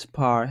in this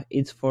part,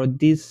 it's for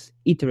this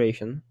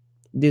iteration,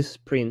 this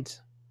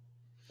sprint.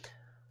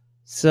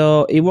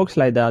 So it works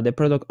like that. The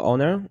product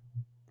owner,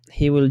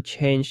 he will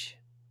change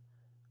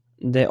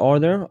the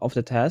order of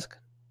the task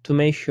to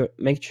make sure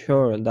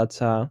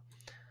that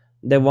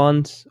the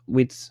ones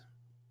with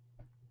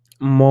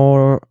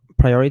more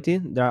priority,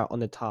 they are on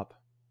the top.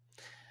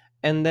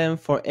 And then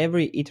for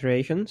every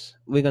iterations,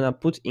 we're gonna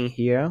put in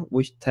here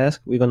which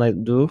task we're gonna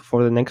do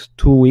for the next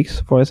 2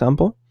 weeks, for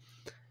example.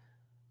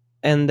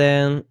 And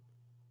then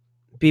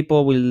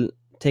people will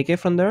take it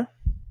from there.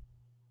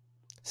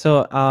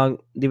 So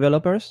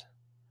developers,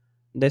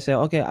 they say,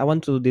 okay, I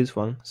want to do this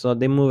one. So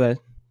they move it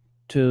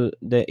to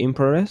the in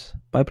progress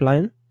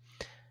pipeline,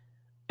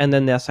 and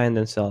then they assign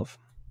themselves.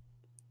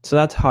 So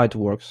that's how it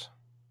works.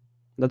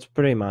 That's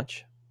pretty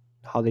much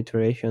how the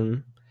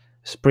iteration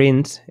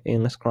sprints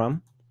in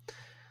Scrum.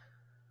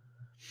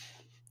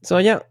 So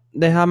yeah,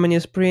 they have many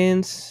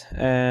sprints,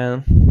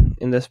 and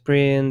in the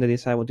sprint they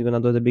decide what you're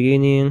gonna do at the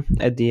beginning.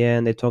 At the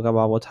end, they talk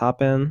about what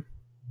happened.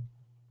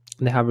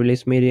 They have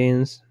release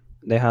meetings.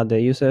 They have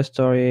the user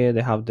story.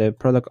 They have the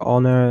product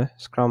owner,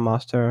 Scrum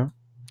Master,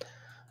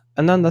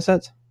 and then that's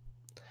it.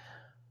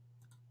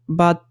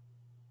 But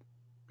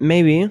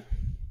maybe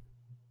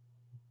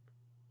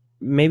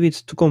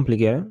it's too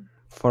complicated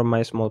for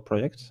my small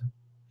projects.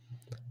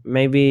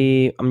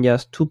 Maybe I'm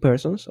just 2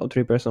 persons or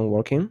 3 persons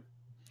working.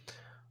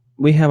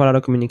 We have a lot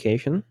of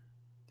communication.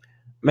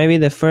 Maybe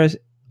the first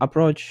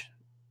approach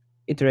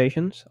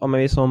iterations or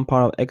maybe some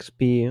part of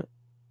XP,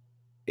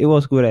 it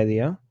was good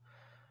idea.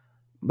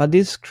 But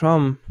this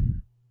Scrum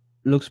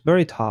looks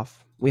very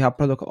tough. We have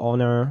product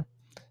owner,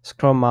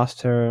 Scrum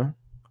master.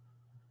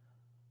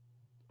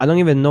 I don't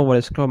even know what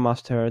a Scrum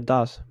master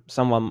does.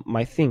 Someone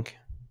might think.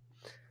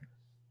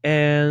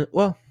 And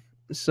well,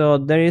 so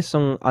there is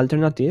some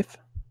alternative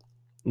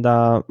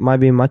that might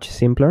be much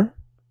simpler.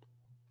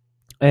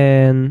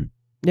 And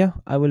yeah,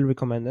 I will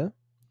recommend it.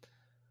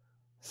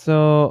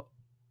 So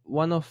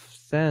one of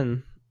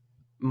them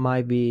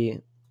might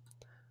be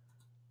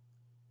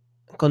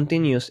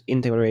continuous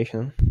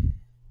integration.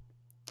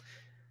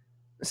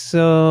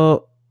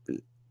 So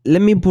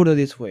let me put it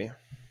this way.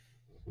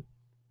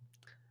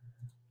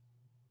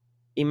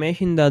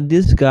 Imagine that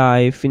this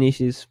guy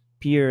finishes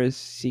Pierre's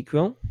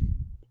sequel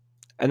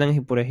and then he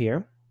put it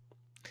here.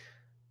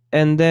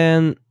 And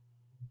then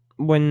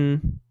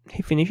when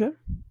he finishes,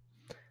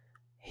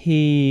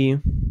 he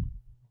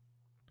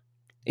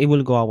it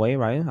will go away,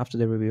 right? After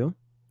the review.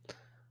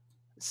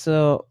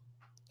 So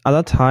at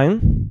that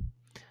time,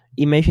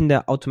 imagine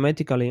that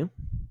automatically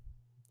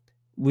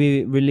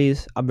we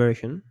release a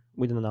version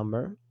with a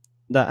number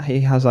that he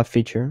has a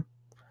feature,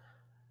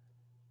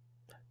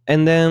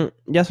 and then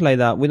just like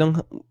that, we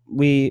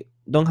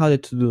don't have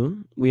it to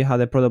do. We have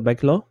the product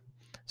backlog.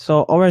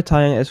 So over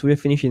time, as we're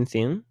finishing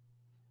things,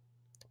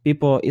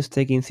 people is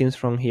taking things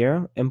from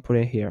here and put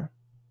it here,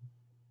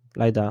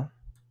 like that.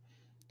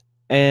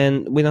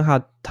 And we don't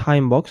have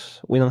time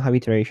box. We don't have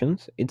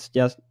iterations. It's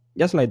just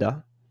like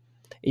that.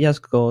 It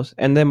just goes,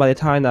 and then by the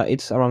time that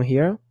it's around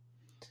here,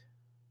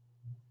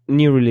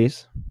 new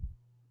release,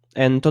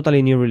 and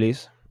totally new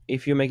release.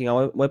 If you're making a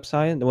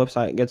website, the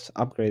website gets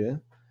upgraded.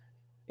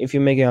 If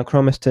you're making a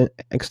Chrome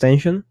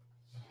extension,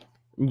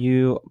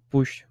 you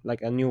push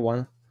like a new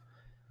one,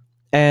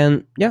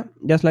 and yeah,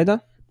 just like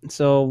that.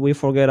 So we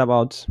forget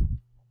about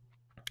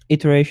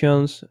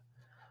iterations,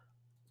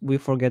 we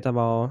forget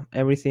about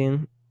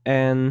everything,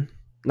 and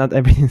not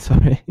everything.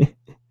 Sorry,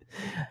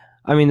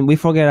 I mean we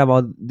forget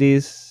about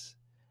these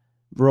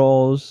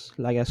roles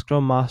like a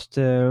Scrum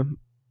Master,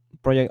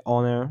 project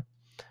owner,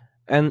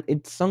 and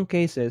in some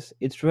cases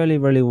it really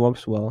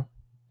works well.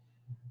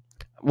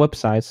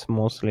 Websites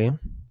mostly.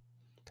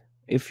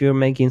 If you're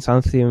making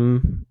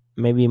something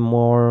maybe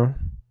more,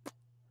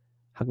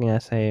 how can I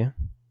say,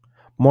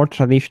 more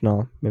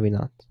traditional, maybe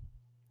not.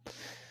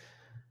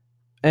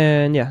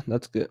 And yeah,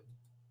 that's good.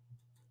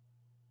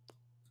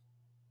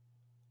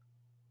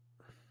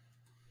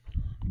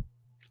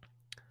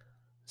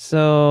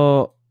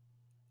 So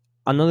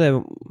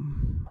another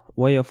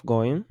way of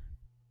going,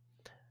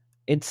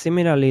 it's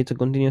similarly to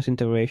continuous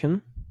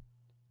integration,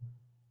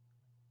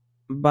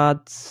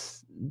 but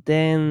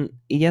then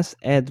it just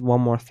add one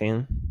more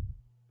thing.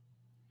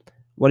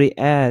 What it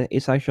add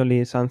is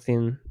actually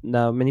something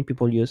that many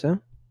people use.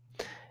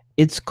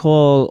 It's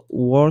called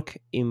work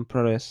in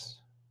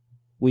progress,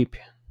 WIP.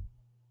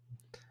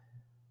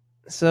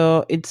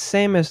 So it's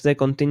same as the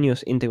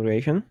continuous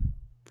integration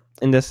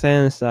in the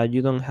sense that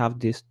you don't have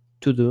this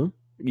to do,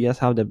 you just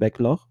have the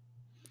backlog,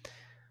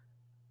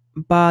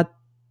 but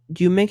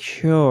you make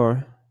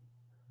sure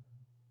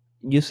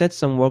you set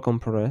some work on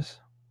progress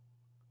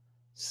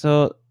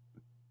so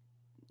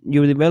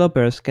your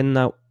developers can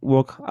now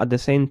work at the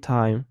same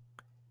time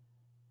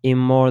in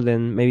more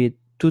than maybe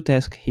two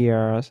tasks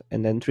here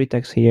and then three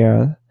tasks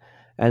here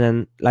and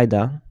then like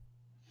that.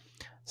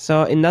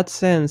 So in that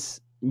sense,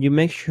 you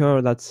make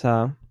sure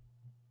that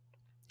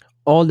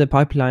all the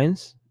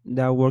pipelines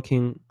they are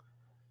working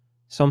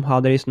somehow.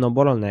 There is no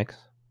bottlenecks,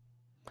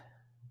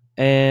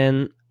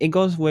 and it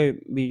goes way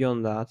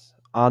beyond that.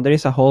 There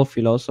is a whole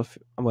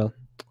philosophy. Well,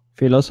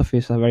 philosophy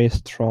is a very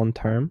strong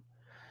term,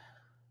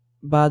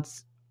 but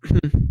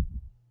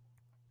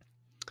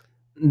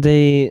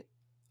they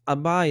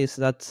advise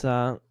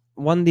that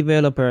one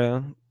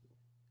developer,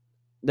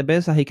 the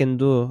best that he can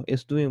do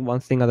is doing one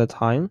thing at a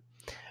time,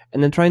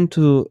 and then trying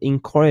to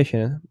encourage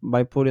it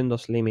by putting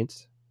those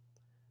limits.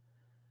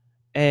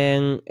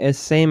 And it's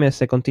same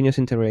as a continuous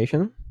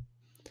integration.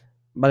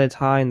 By the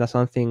time that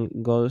something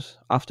goes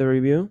after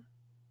review,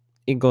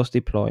 it goes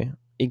deploy,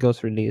 it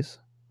goes release.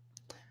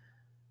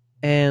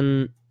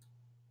 And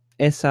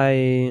as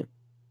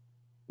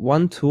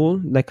one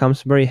tool that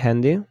comes very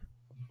handy,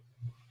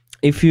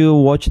 if you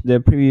watch the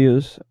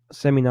previous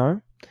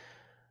seminar,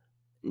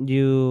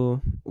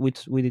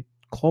 which we did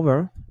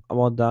cover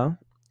about that,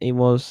 it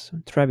was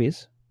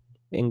Travis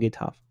in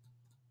GitHub.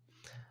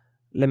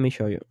 Let me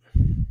show you.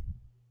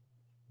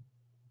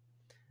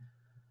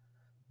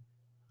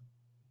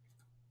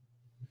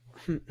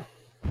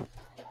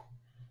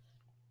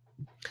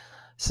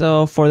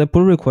 So for the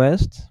pull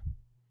request,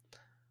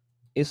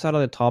 it's out of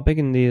the topic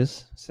in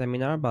this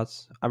seminar, but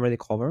I already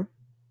covered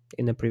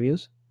in the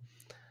previous.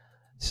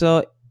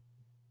 So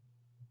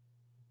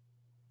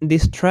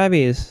this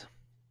Travis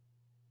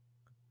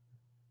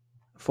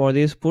for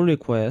this pull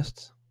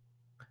request,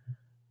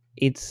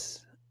 it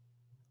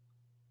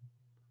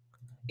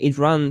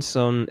runs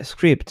on a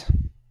script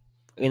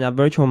in a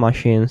virtual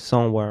machine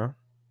somewhere.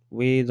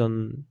 We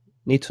don't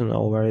need to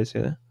know where is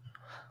it.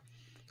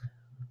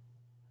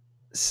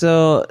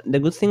 So the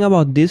good thing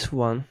about this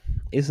one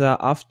is that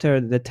after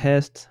the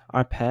tests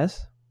are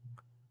passed,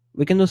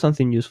 we can do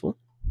something useful.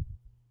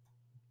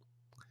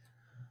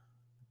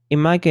 In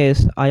my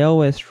case, I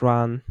always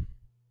run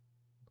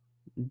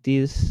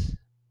this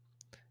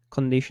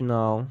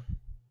conditional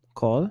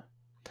code.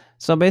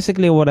 So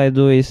basically, what I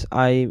do is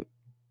I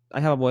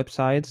have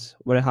websites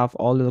where I have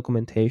all the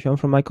documentation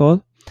from my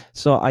code.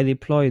 So I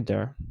deploy it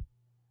there,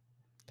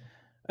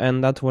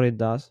 and that's what it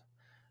does.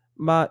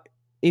 But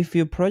if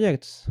your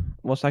project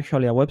was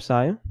actually a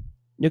website,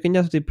 you can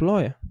just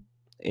deploy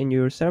in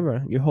your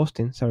server, your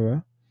hosting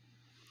server,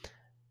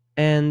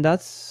 and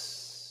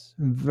that's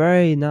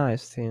very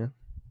nice thing.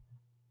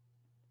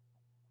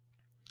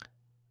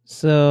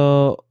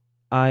 So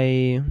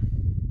I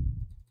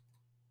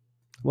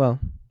well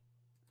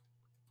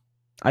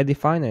I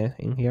define it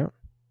in here.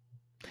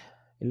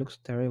 It looks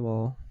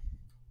terrible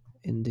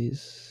in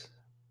this.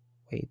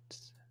 Wait.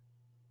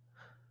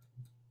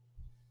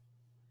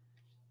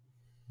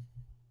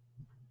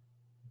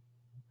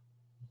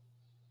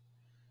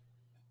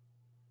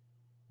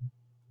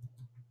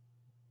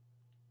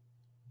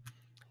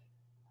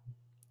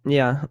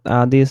 Yeah,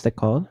 this is the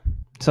code.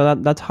 So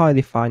that's how I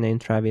define it in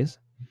Travis.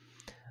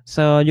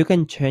 So you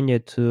can change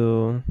it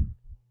to,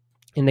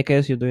 in the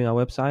case you're doing a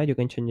website, you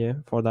can change it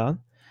for that.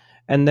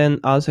 And then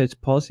also it's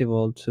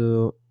possible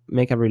to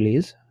make a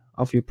release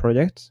of your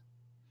projects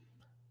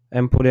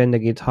and put it in the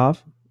GitHub.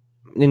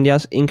 In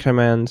just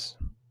increments,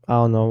 I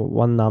don't know,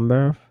 one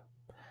number.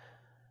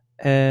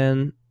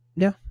 And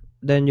yeah,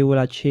 then you will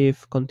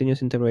achieve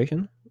continuous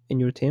integration in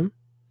your team.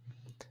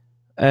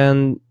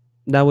 And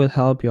that will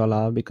help you a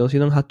lot because you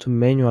don't have to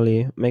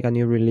manually make a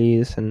new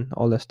release and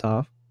all that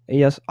stuff. It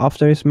just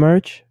after it's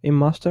merged in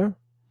master,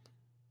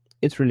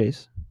 it's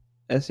released.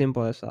 As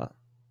simple as that.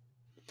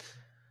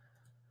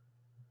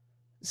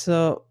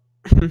 So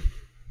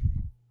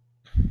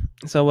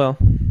so well,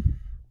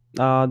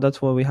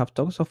 that's what we have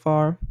talked so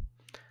far.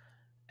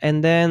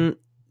 And then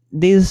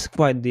this is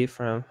quite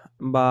different,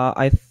 but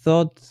I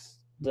thought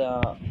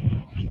that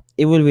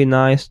it would be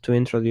nice to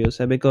introduce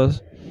it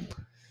because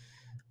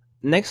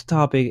next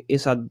topic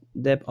is a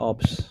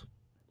DevOps.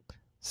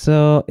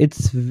 So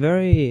it's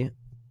very,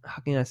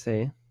 how can I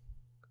say?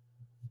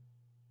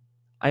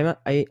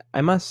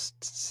 I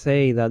must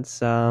say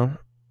that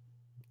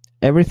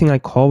everything I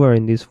cover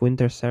in this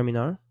winter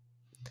seminar,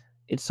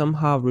 it's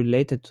somehow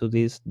related to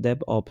this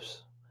DevOps.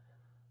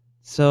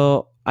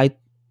 So I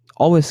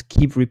always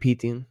keep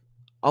repeating,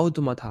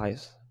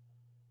 automatize.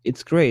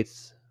 It's great.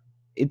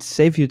 It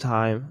saves you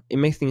time. It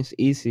makes things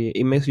easy.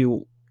 It makes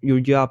your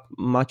job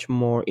much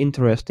more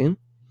interesting.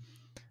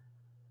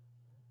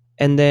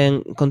 And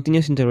then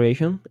continuous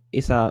integration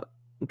is a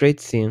great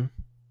thing.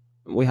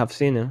 We have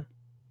seen it.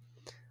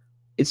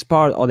 It's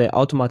part of the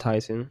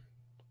automatizing,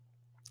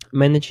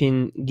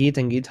 managing Git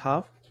and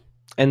GitHub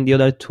and the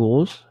other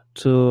tools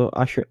to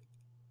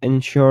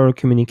ensure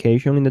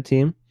communication in the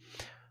team.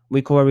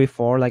 We covered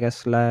before, like a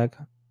Slack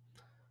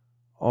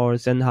or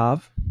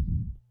ZenHub,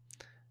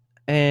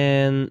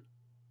 and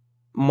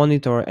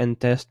monitor and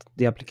test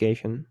the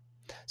application.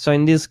 So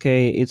in this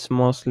case, it's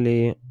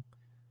mostly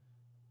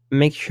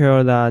make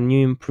sure that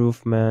new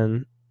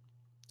improvement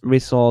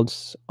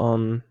results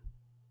on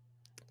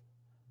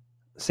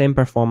same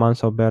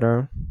performance or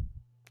better,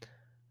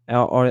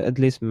 or at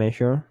least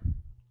measure.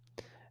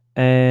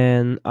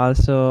 And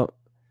also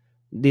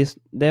this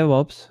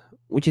DevOps,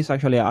 which is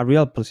actually a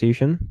real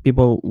position.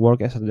 People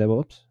work as a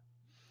DevOps.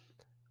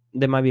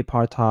 They might be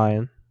part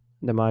time,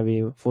 they might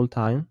be full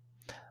time.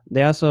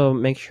 They also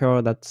make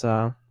sure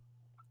that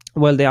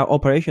well, they are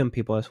operation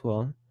people as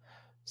well.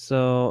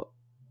 So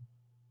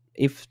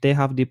if they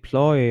have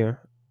deployed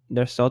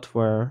their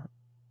software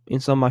in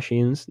some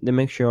machines, they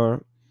make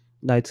sure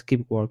that it's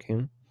keep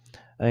working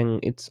and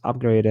it's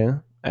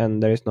upgraded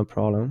and there is no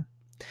problem.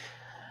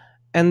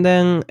 And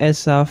then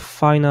as a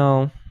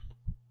final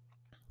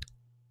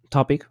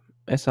topic,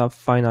 as a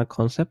final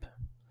concept,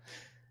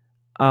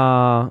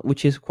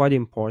 which is quite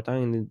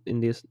important in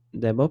this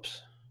DevOps,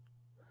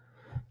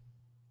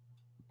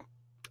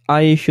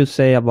 I should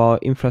say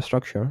about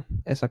infrastructure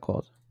as a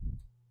code.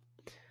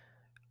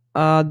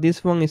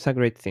 This one is a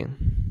great thing,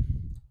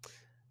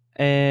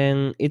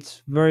 and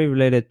it's very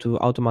related to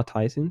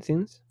automatizing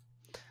things.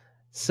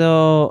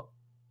 So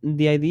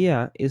the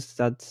idea is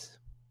that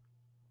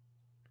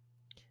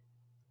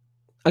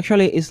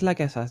actually it's like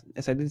as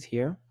I did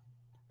here.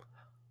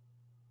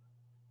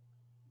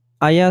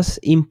 I just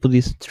input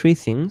these three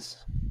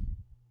things,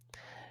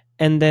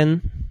 and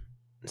then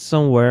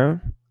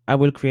somewhere I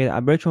will create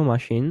a virtual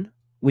machine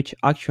which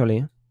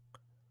actually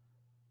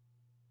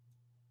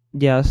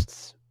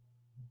just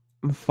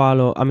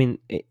follow. I mean,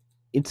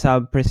 it's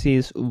a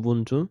precise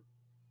Ubuntu,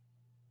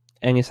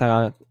 and it's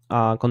a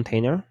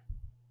container,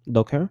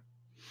 Docker,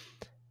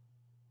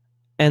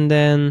 and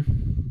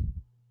then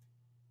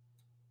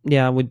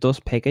yeah, with those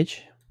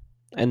package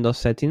and those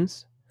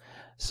settings.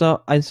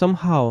 So I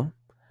somehow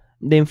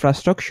the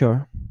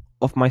infrastructure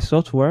of my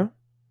software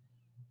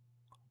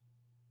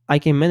I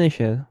can manage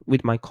it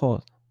with my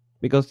code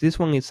because this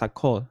one is a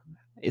code.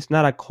 It's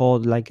not a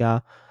code like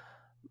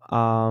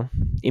uh,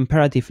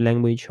 imperative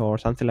language or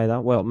something like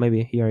that. Well,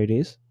 maybe here it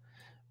is,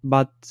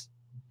 but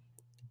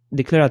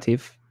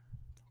declarative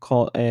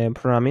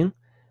programming.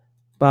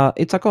 But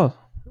it's a code,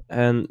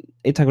 and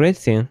it's a great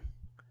thing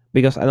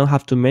because I don't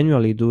have to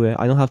manually do it.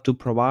 I don't have to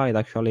provide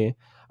actually.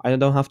 I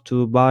don't have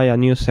to buy a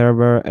new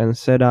server and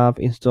set up,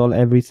 install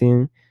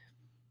everything.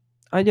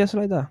 I just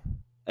like that,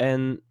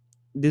 and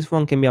this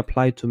one can be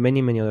applied to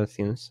many other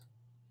things.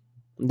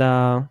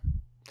 The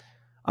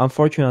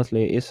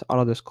unfortunately is out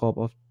of the scope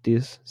of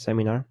this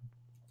seminar.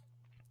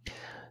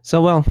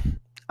 So well,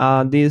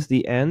 this is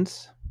the end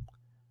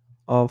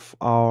of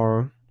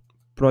our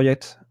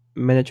project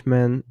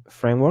management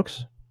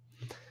frameworks.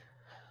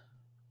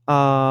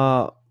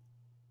 Uh,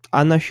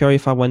 I'm not sure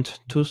if I went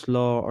too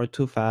slow or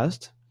too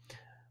fast,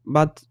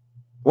 but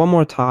one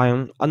more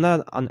time, I'm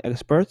not an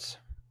expert,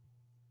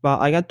 but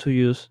I got to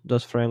use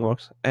those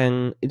frameworks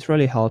and it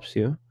really helps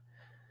you.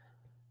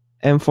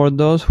 And for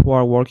those who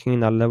are working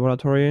in a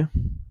laboratory,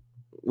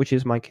 which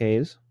is my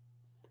case,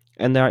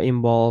 and they are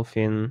involved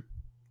in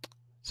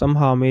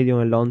somehow medium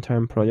and long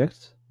term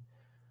projects,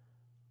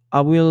 I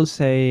will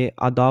say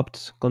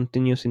adopt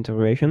continuous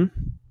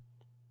integration,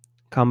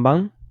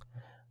 Kanban,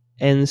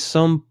 and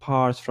some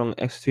parts from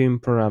extreme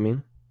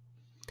programming.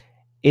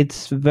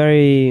 It's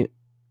very,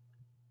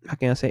 how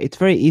can I say, it's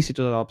very easy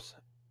to adopt.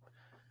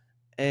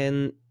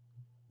 And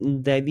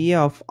the idea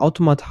of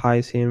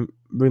automatizing,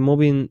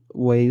 removing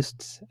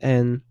wastes,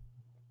 and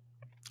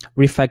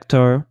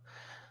refactor,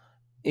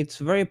 it's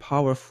very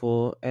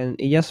powerful and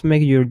it just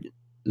makes your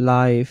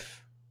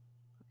life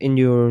in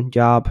your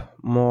job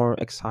more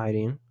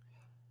exciting.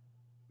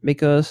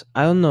 Because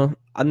I don't know,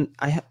 I'm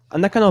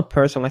that kind of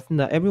person. I think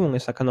that everyone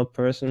is a kind of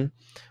person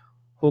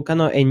who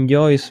kind of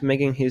enjoys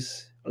making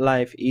his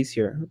life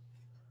easier.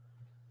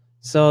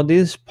 So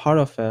this is part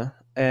of it,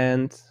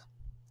 and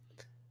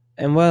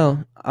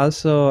well,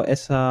 also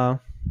as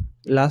a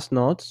last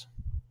note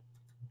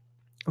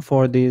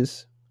for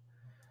this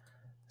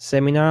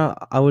seminar,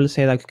 I will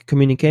say that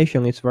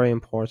communication is very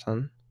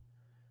important.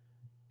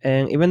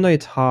 And even though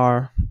it's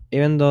hard,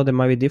 even though there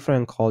might be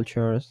different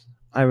cultures,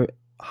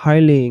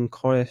 highly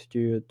encourage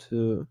you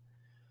to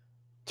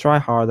try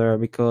harder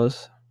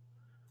because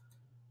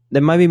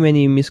there might be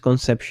many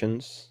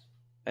misconceptions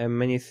and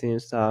many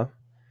things that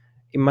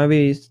it might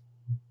be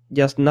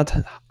just not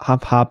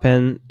have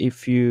happened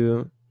if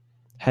you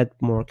had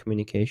more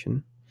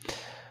communication.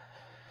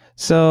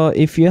 So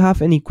if you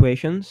have any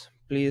questions,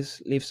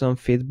 please leave some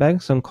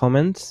feedback, some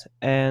comments.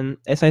 And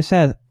as I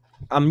said,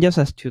 I'm just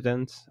a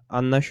student.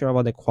 I'm not sure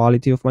about the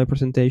quality of my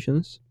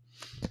presentations.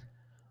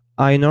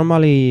 I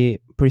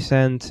normally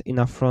present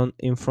in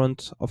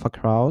front of a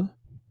crowd,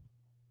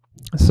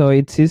 so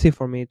it's easy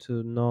for me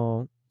to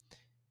know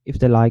if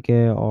they like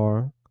it,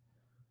 or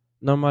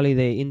normally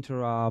they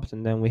interrupt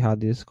and then we have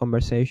this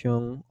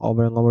conversation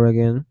over and over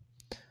again.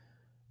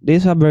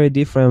 These are very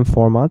different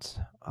formats.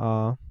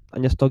 I'm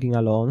just talking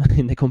alone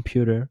in the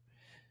computer,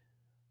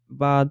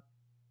 but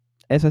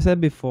as I said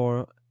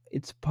before,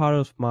 it's part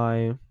of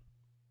my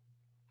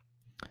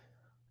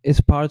it's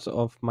part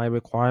of my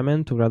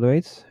requirement to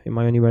graduate in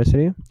my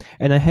university,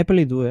 and I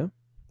happily do it.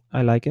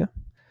 I like it,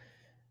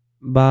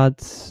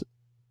 but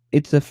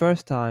it's the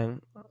first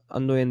time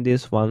I'm doing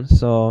this one.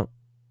 So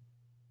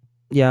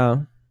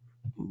yeah,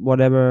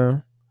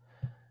 whatever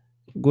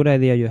good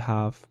idea you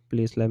have,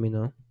 please let me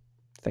know.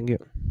 Thank you.